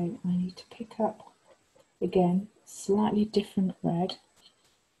 So I need to pick up, again, slightly different red,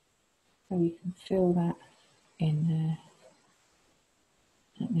 so we can fill that in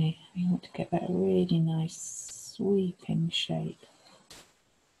there. definitely. We want to get that really nice sweeping shape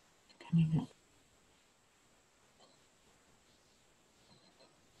coming up.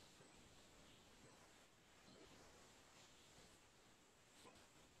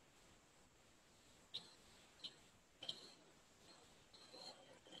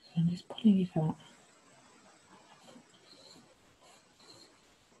 And just pulling it up.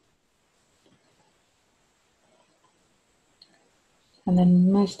 And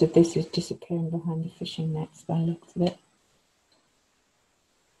then most of this is disappearing behind the fishing nets by the looks of it.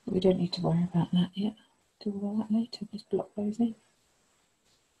 But we don't need to worry about that yet. Do all that later, just block those in.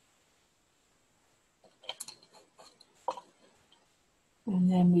 And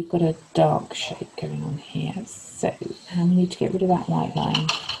then we've got a dark shape going on here. So we need to get rid of that white line.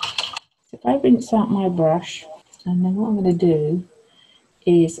 So if I rinse out my brush, and then what I'm going to do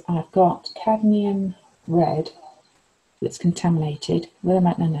is I've got cadmium red that's contaminated with a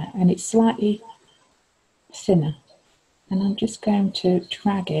magnet, and it's slightly thinner. And I'm just going to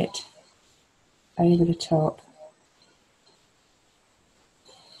drag it over the top.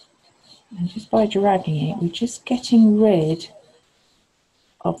 And just by dragging it, we're just getting rid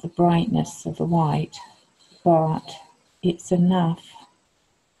of the brightness of the white, but it's enough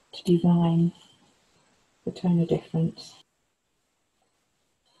to divine the tone of difference.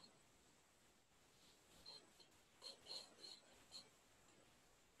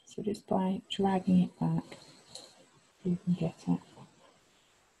 So just by dragging it back, you can get it.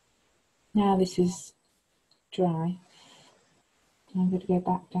 Now this is dry. I'm going to go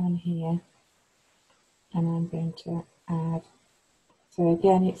back down here and I'm going to add, so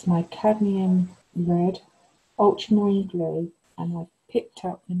again it's my cadmium red, ultramarine blue, and I've picked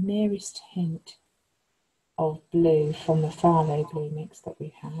up the nearest hint of blue from the phthalo blue mix that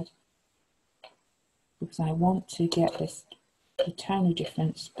we had, because I want to get this, the tonal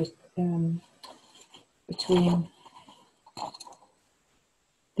difference between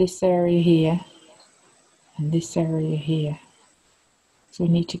this area here and this area here. So we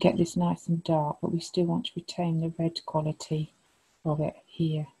need to get this nice and dark, but we still want to retain the red quality of it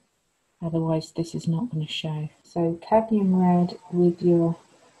here. Otherwise this is not going to show. So cadmium red with your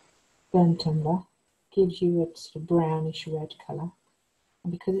burnt umber gives you a sort of brownish red colour.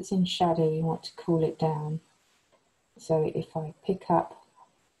 And because it's in shadow, you want to cool it down. So if I pick up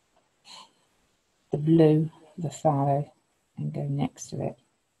the blue, the phthalo, and go next to it,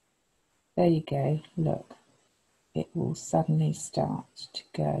 there you go, look, it will suddenly start to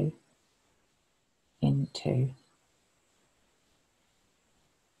go into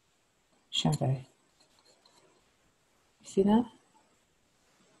shadow. See that?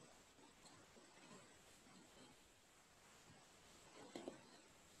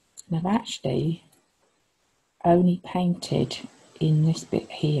 And I've actually only painted in this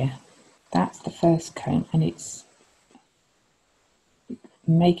bit here. That's the first coat, and it's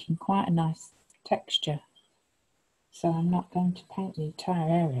making quite a nice texture. So I'm not going to paint the entire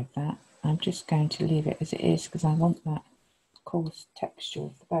area of that. I'm just going to leave it as it is because I want that coarse texture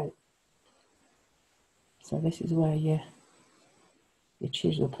of the boat. So this is where your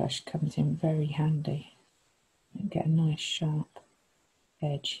chisel brush comes in very handy. And get a nice sharp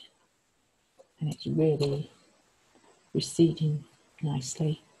edge, and it's really receding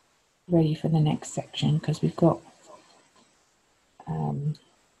nicely, ready for the next section, because we've got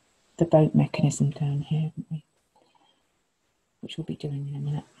the boat mechanism down here, haven't we? Which we'll be doing in a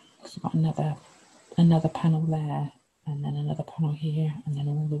minute. So we've got another panel there, and then another panel here, and then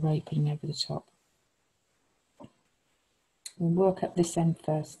all the roping over the top. We'll work up this end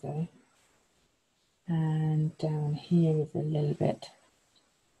first though, and down here is a little bit.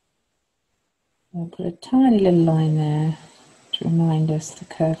 We'll put a tiny little line there to remind us the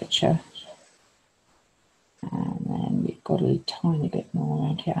curvature, and then we've got a tiny bit more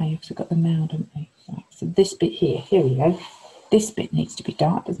around here. I've also got the mound, haven't we? Right, so this bit here we go. This bit needs to be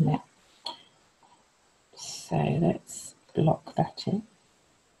dark, doesn't it? So let's block that in.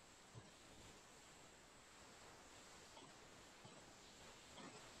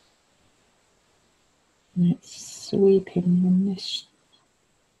 And it's sweeping in this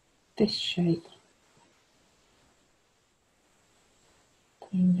shape.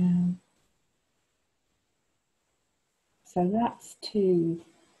 Coming down. So that's too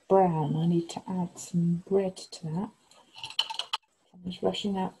brown. I need to add some red to that. I'm just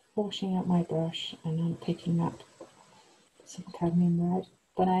washing out my brush, and I'm picking up some cadmium red,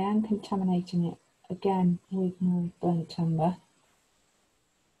 but I am contaminating it again with my burnt umber.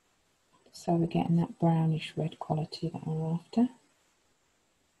 So we're getting that brownish red quality that we're after.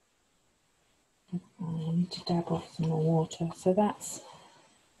 I need to dab off some more water. So that's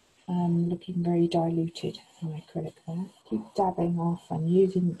looking very diluted, my acrylic there. Keep dabbing off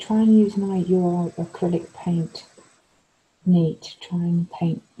and try and use your acrylic paint neat. Try and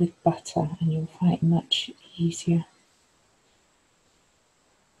paint with butter and you'll find it much easier.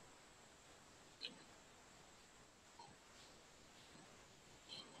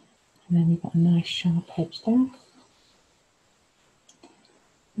 And then we've got a nice sharp edge there.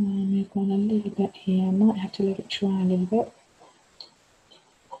 And we've got a little bit here. I might have to let it dry a little bit.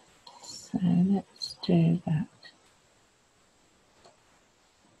 So let's do that.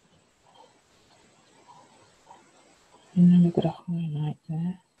 And then we've got a highlight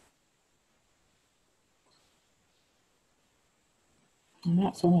there. And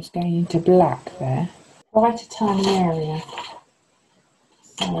that's almost going into black there. Quite a tiny area.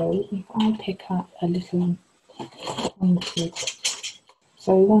 So if I pick up a little pointed,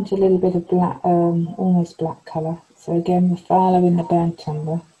 so we want a little bit of black, almost black colour. So again, we're following the burnt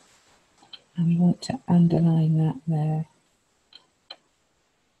umber, and we want to underline that there.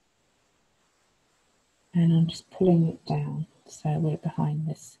 And I'm just pulling it down, so we're behind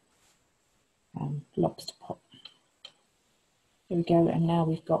this lobster pot. There we go, and now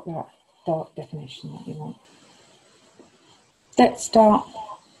we've got that dark definition that we want. Let's start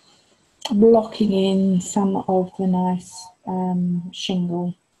blocking in some of the nice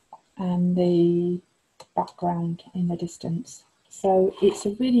shingle and the background in the distance. So it's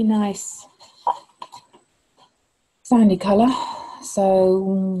a really nice sandy colour,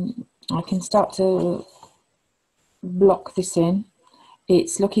 so I can start to block this in.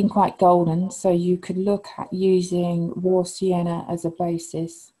 It's looking quite golden, so you could look at using raw sienna as a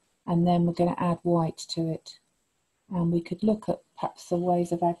basis, and then we're going to add white to it. And we could look at perhaps the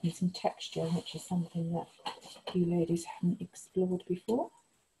ways of adding some texture, which is something that you ladies haven't explored before.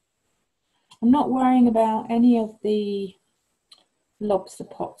 I'm not worrying about any of the lobster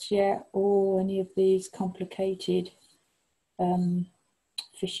pots yet, or any of these complicated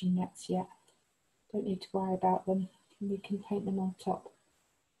fishing nets yet. Don't need to worry about them. We can paint them on top.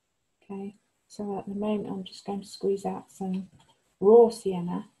 Okay, so at the moment I'm just going to squeeze out some raw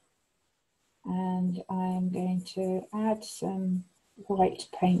sienna, and I'm going to add some white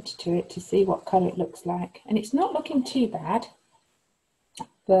paint to it to see what colour it looks like. And it's not looking too bad,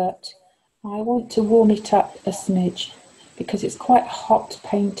 but I want to warm it up a smidge because it's quite hot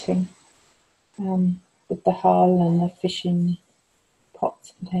painting with the hull and the fishing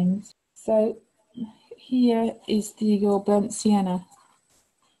pots and things. So here is your burnt sienna,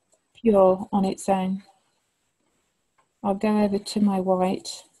 pure on its own. I'll go over to my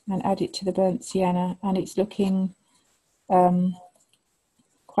white and add it to the burnt sienna, and it's looking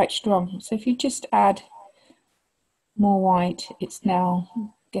quite strong. So if you just add more white, it's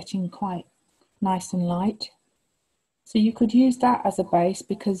now getting quite nice and light. So you could use that as a base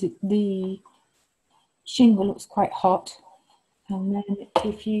because the shingle looks quite hot. And then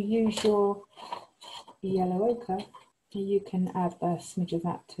if you use your yellow ochre, you can add a smidge of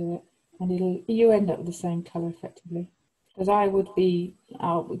that to it, and you end up with the same colour effectively. Because I would be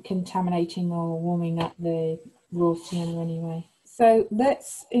contaminating or warming up the raw sienna anyway. So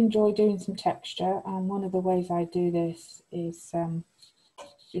let's enjoy doing some texture, and one of the ways I do this is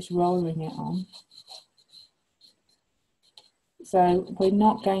just rolling it on. So we're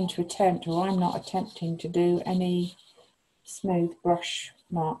not going to attempt, or I'm not attempting to do any smooth brush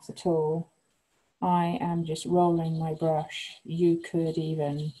marks at all. I am just rolling my brush. You could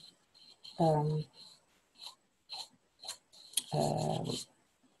even do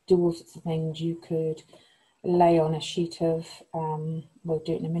all sorts of things. You could lay on a sheet of, we'll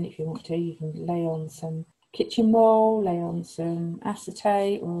do it in a minute if you want to, you can lay on some kitchen roll, lay on some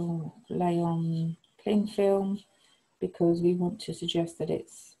acetate, or lay on cling film, because we want to suggest that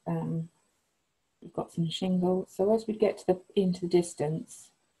it's we've got some shingle. So as we get to into the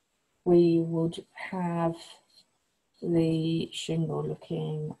distance, we would have the shingle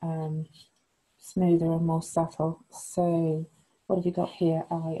looking smoother and more subtle. So what have we got here?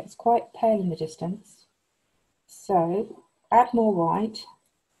 Oh, yeah, it's quite pale in the distance. So add more white,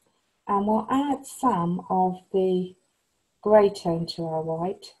 and we'll add some of the grey tone to our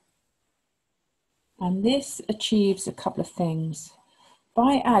white. And this achieves a couple of things.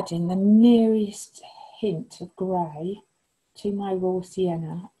 By adding the merest hint of grey to my raw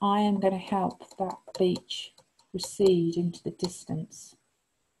sienna, I am going to help that beach recede into the distance,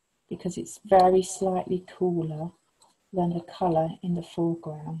 because it's very slightly cooler than the colour in the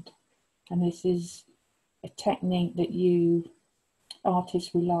foreground. And this is a technique that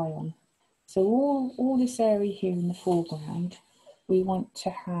artists rely on. So all this area here in the foreground, we want to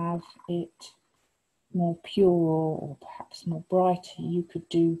have it more pure or perhaps more brighter, you could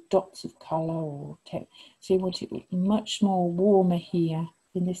do dots of colour or so you want it much more warmer here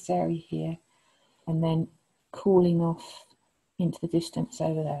in this area here, and then cooling off into the distance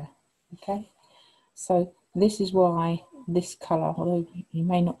over there. Okay, so this is why this colour, although you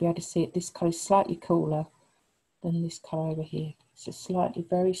may not be able to see it, this colour is slightly cooler than this colour over here. It's a slightly,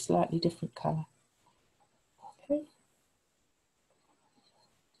 very slightly different colour. Okay.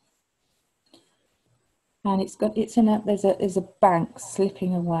 And there's a bank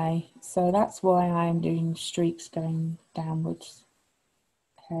slipping away, so that's why I'm doing streaks going downwards.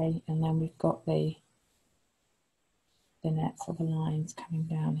 Okay, and then we've got the nets or the lines coming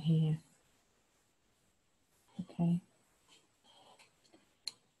down here. Okay.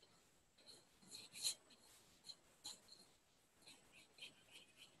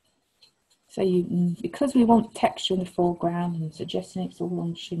 So because we want texture in the foreground and suggesting it's all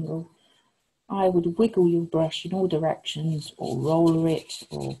on shingle, I would wiggle your brush in all directions or roller it,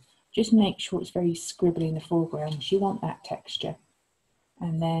 or just make sure it's very scribbly in the foreground because you want that texture.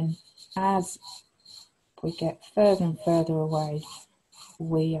 And then as we get further and further away,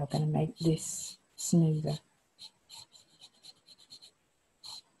 we are going to make this smoother.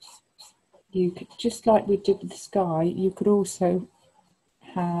 You could, just like we did with the sky, you could also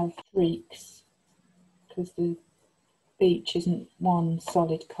have streaks because the beach isn't one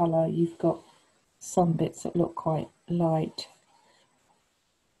solid colour. You've got some bits that look quite light.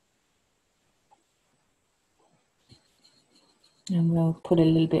 And we'll put a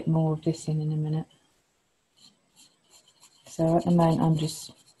little bit more of this in a minute. So at the moment I'm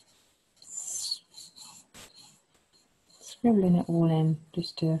just scribbling it all in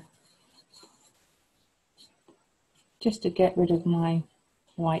just to get rid of my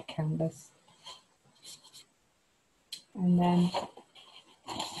white canvas. And then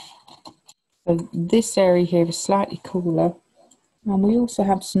so this area here is slightly cooler, and we also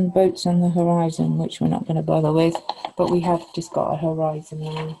have some boats on the horizon which we're not going to bother with, but we have just got a horizon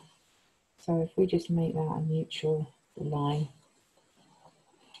line. So if we just make that a neutral line,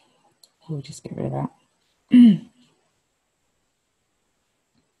 we'll just get rid of that.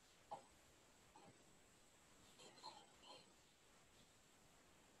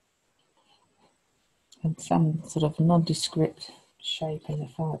 And some sort of nondescript shape in the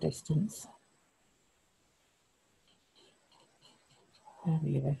far distance. There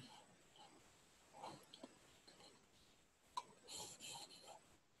we go.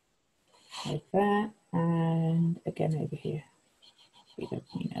 Like that, and again over here. We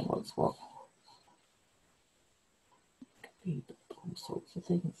don't know what's what. Could be all sorts of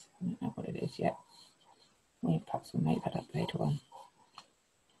things. I don't know what it is yet. Maybe perhaps we'll make that up later on.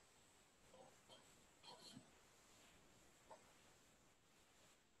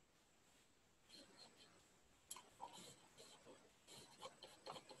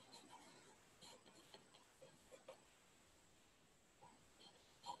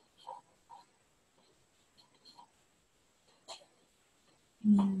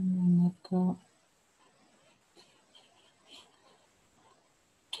 And then I've got,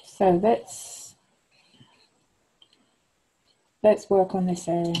 so let's work on this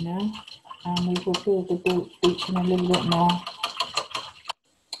area now, and we will build the beach in a little bit more.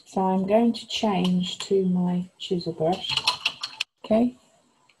 So I'm going to change to my chisel brush, okay,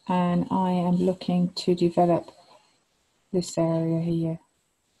 and I am looking to develop this area here.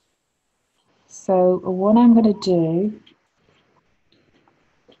 So what I'm going to do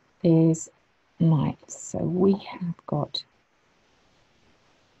is, right, so we have got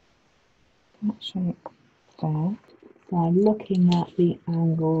that shape there. So I'm looking at the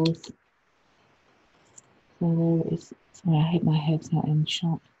angles. So there it is. Sorry, I hope my head's not in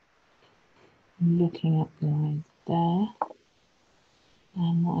shot. I'm looking at the lines there.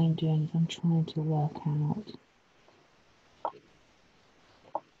 And what I'm doing is I'm trying to work out.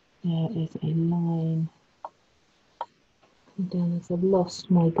 There is a line down as I've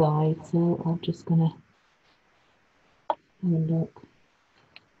lost my guide, so I'm just going to have a look.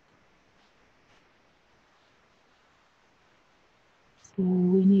 So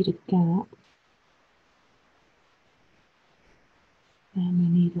we need a gap. And we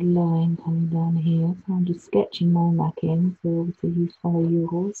need a line coming down here. So I'm just sketching mine back in, so obviously you follow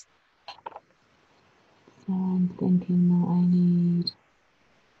yours. So I'm thinking that I need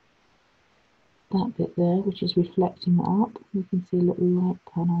that bit there, which is reflecting up. You can see a little light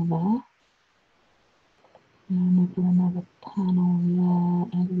panel there. And I've got another panel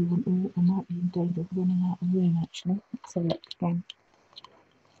there. Everyone, I might be in danger of running out of room actually. Let's have a look again.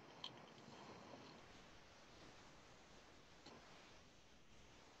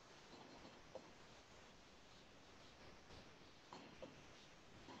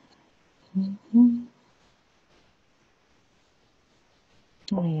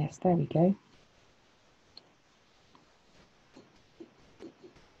 Oh yes, there we go.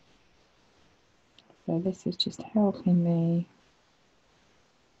 So this is just helping me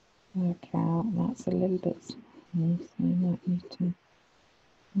work out. That's a little bit small, so I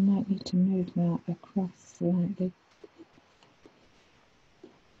might need to move that across slightly.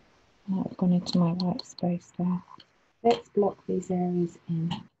 Might have gone into my white space there. Let's block these areas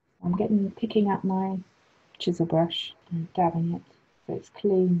in. I'm picking up my chisel brush and dabbing it so it's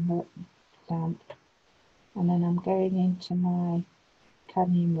clean but damp. And then I'm going into my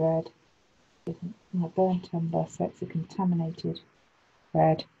cadmium red with my burnt umber, so it's a contaminated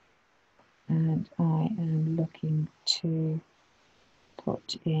red. And I am looking to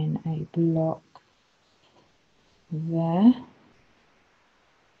put in a block there.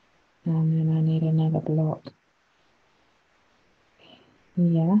 And then I need another block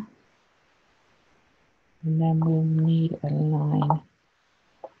here. And then we'll need a line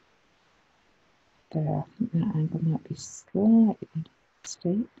there. I think that angle might be slightly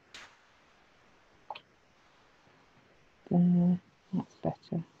steep. There, that's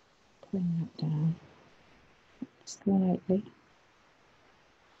better. Bring that down slightly.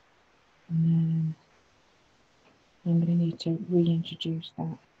 And then I'm going to need to reintroduce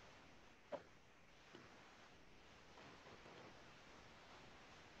that.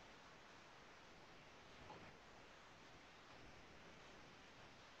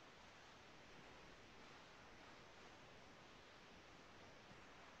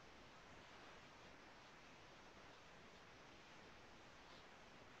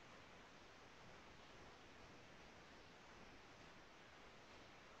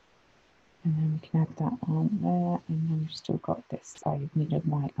 And then we can add that on there, and then we've still got this. Oh, you need a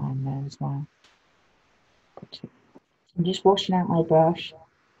white line there as well. I'm just washing out my brush.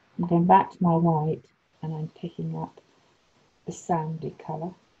 I'm going back to my white, and I'm picking up the sandy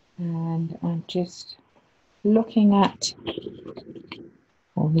colour. And I'm just looking at,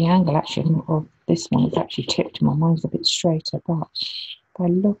 well, the angle actually of this one is actually tipped. Mine's a bit straighter, but if I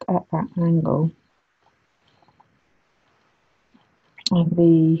look at that angle,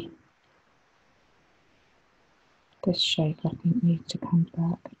 and this shape I think needs to come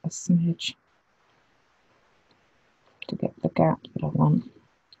back a smidge to get the gap that I want,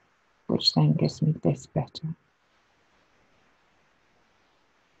 which then gives me this better.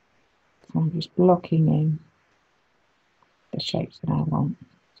 So I'm just blocking in the shapes that I want.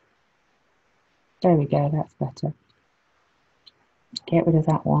 There we go, that's better. Get rid of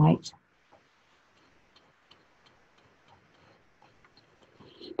that white.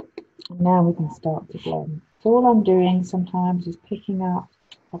 And now we can start to blend. So all I'm doing sometimes is picking up,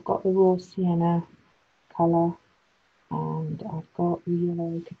 I've got the raw sienna colour, and I've got the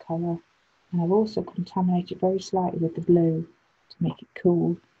yellow ochre colour, and I've also contaminated very slightly with the blue to make it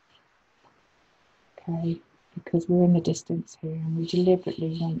cool. Okay, because we're in the distance here and we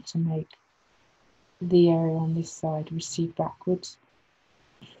deliberately want to make the area on this side recede backwards.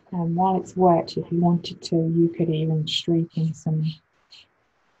 And while it's wet, if you wanted to, you could even streak in some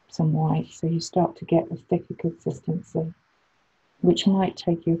white, so you start to get a thicker consistency, which might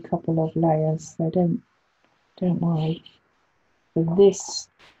take you a couple of layers, so don't worry. So this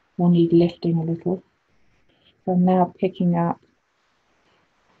will need lifting a little. So I'm now picking up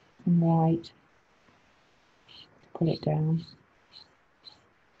some white to pull it down.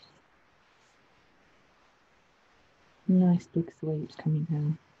 Nice big sweeps coming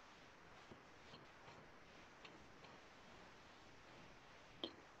down.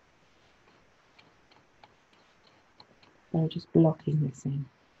 So just blocking this in.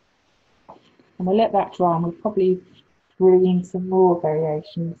 And we'll let that dry, and we'll probably bring in some more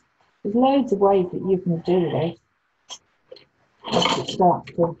variations. There's loads of ways that you can do this. As it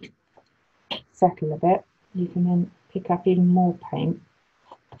starts to settle a bit, you can then pick up even more paint.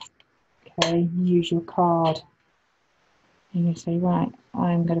 Okay, use your card. You're going to say, right,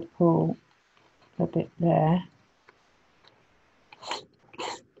 I'm going to pull a bit there.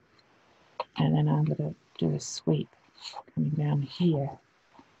 And then I'm going to do a sweep coming down here.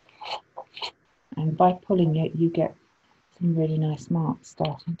 And by pulling it, you get some really nice marks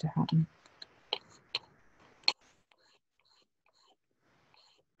starting to happen.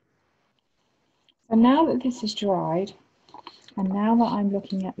 So now that this is dried, and now that I'm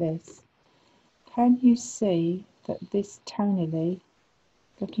looking at this, can you see that this tonally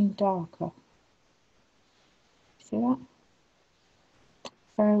is looking darker? See that?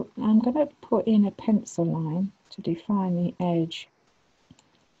 So I'm going to put in a pencil line to define the edge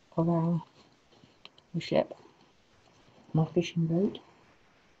of our ship, my fishing boat.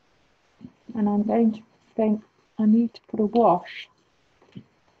 And I'm going to think I need to put a wash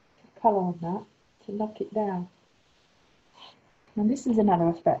colour on that to lock it down. And this is another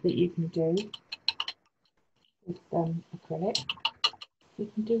effect that you can do with acrylic. You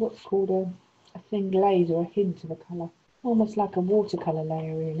can do what's called a thin glaze or a hint of a colour, almost like a watercolour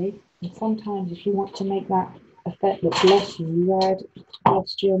layer really. And sometimes if you want to make that effect look glossy, you add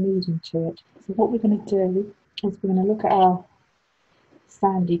gloss geomesin to it. So what we're going to do is we're going to look at our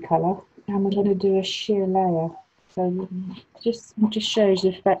sandy colour and we're going to do a sheer layer. So just shows the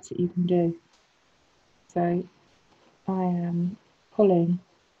effects that you can do. So I am pulling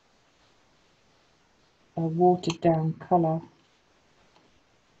a watered down colour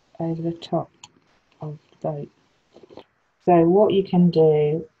over the top of the boat. So what you can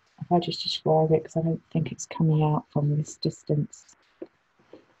do, if I just describe it because I don't think it's coming out from this distance.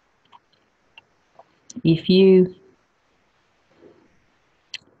 If you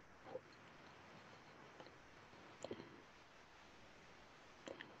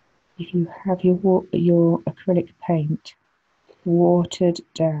have your acrylic paint watered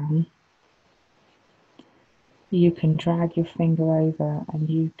down, you can drag your finger over and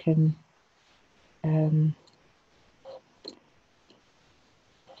you can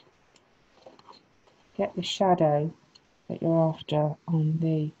get the shadow that you're after on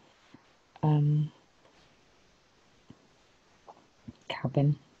the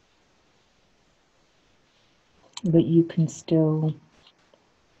cabin, but you can still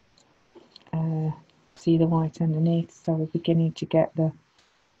see the white underneath, so we're beginning to get the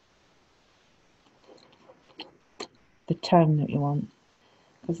tone that you want.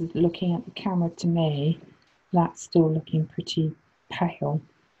 Because looking at the camera, to me that's still looking pretty pale,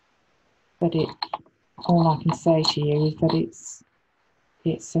 but all I can say to you is that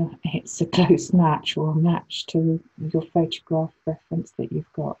it's a close match or a match to your photograph reference that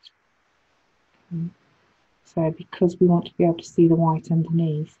you've got. So because we want to be able to see the white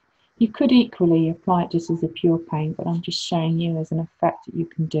underneath, you could equally apply it just as a pure paint, but I'm just showing you as an effect that you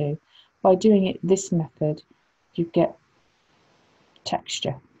can do. By doing it this method, you get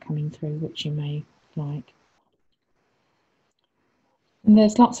texture coming through, which you may like. And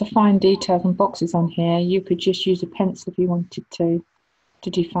there's lots of fine details and boxes on here. You could just use a pencil if you wanted to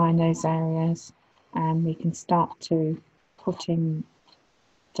define those areas, and we can start to put in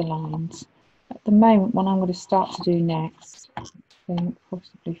the lines. At the moment, what I'm going to start to do next, I think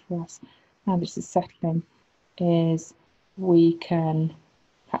possibly for us, now this is settling, is we can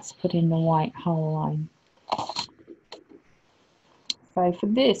perhaps put in the white hull line. So for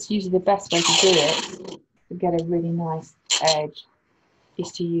this, usually the best way to do it, to get a really nice edge,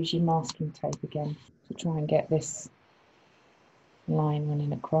 is to use your masking tape again, to try and get this line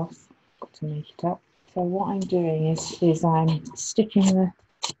running across. Got to make it up. So what I'm doing is I'm sticking the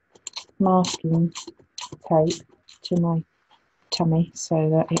masking tape to my tummy so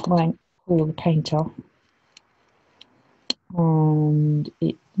that it won't pull the paint off, and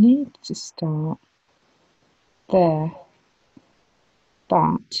it needs to start there,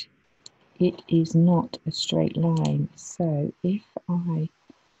 but it is not a straight line. So if I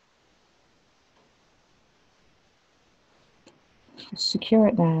secure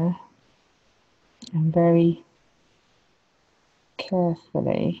it there and very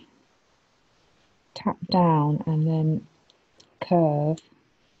carefully tap down and then curve,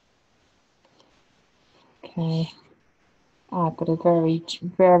 okay, I've got a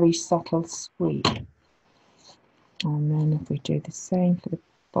very subtle sweep. And then if we do the same for the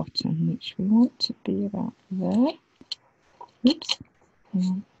bottom, which we want to be about there, oops,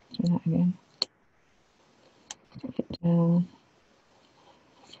 do that again, take it down,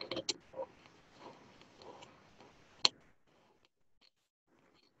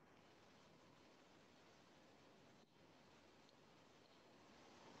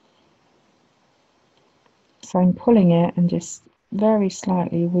 so I'm pulling it and just very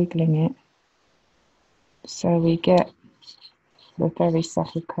slightly wiggling it so we get the very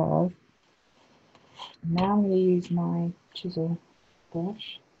subtle curve. Now I'm going to use my chisel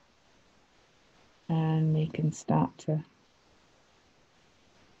brush and we can start to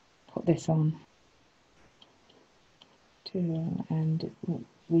put this on too, and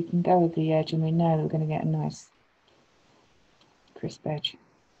we can go over the edge and we know that we're going to get a nice crisp edge.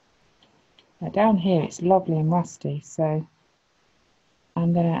 Now down here it's lovely and rusty, so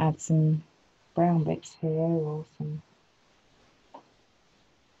I'm going to add some brown bits here or some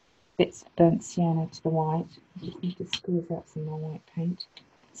bits of burnt sienna to the white. I just need to squeeze out some more white paint.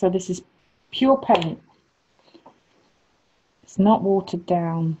 So this is pure paint. It's not watered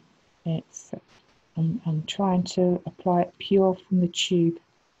down. It's I'm trying to apply it pure from the tube.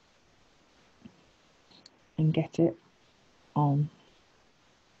 and get it on.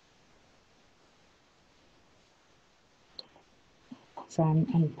 So I'm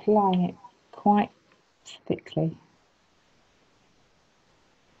applying it quite thickly,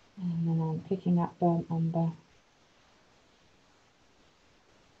 and then I'm picking up burnt umber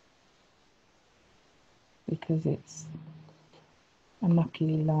because it's a mucky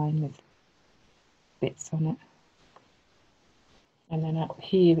line with bits on it. And then up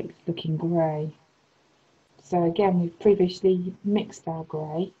here it's looking grey. So again, we've previously mixed our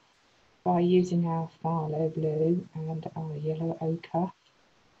grey by using our phthalo blue and our yellow ochre.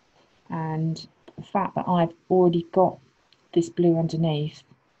 And the fact that I've already got this blue underneath,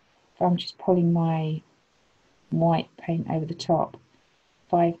 if I'm just pulling my white paint over the top,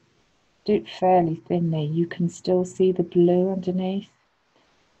 if I do it fairly thinly, you can still see the blue underneath,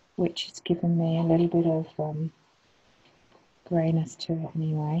 which is giving me a little bit of greyness to it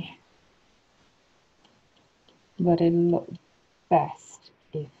anyway. But it'll look best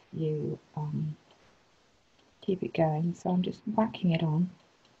if you keep it going. So I'm just whacking it on.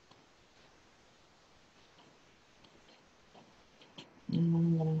 And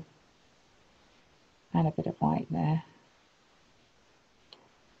I'm going to add a bit of white there.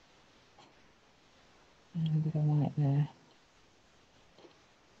 And a bit of white there.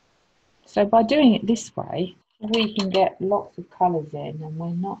 So by doing it this way, we can get lots of colours in, and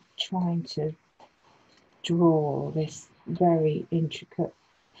we're not trying to draw this very intricate,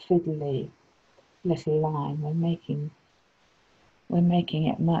 fiddly little line. We're making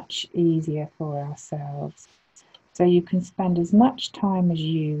it much easier for ourselves. So you can spend as much time as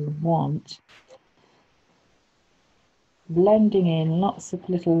you want blending in lots of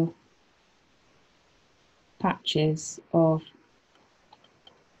little patches of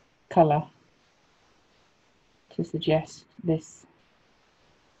colour to suggest this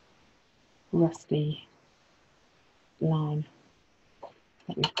rusty line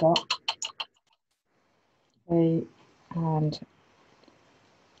that we've got. And I'm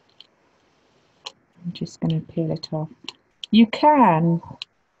just going to peel it off. You can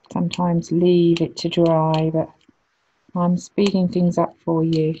sometimes leave it to dry, but I'm speeding things up for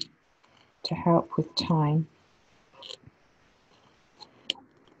you to help with time.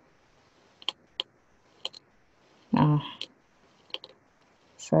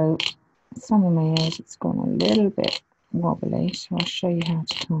 So some of my ears, it's gone a little bit wobbly, so I'll show you how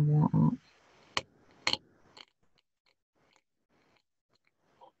to tidy that up.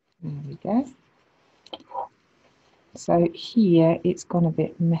 There we go. So here it's gone a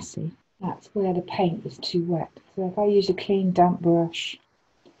bit messy. That's where the paint was too wet. So if I use a clean damp brush,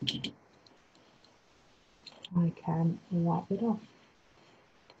 I can wipe it off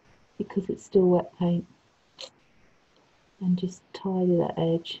because it's still wet paint, and just tidy that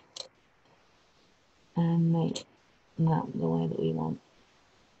edge and make that the way that we want.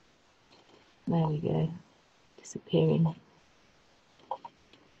 There we go, disappearing.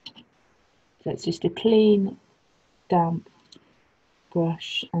 So it's just a clean damp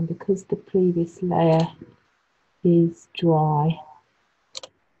brush, and because the previous layer is dry,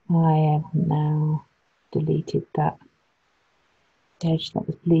 I have now deleted that edge that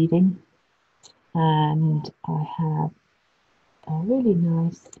was bleeding, and I have a really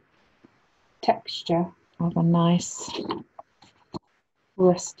nice texture of a nice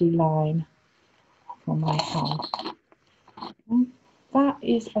rusty line for my hole. That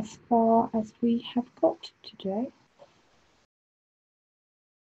is as far as we have got today.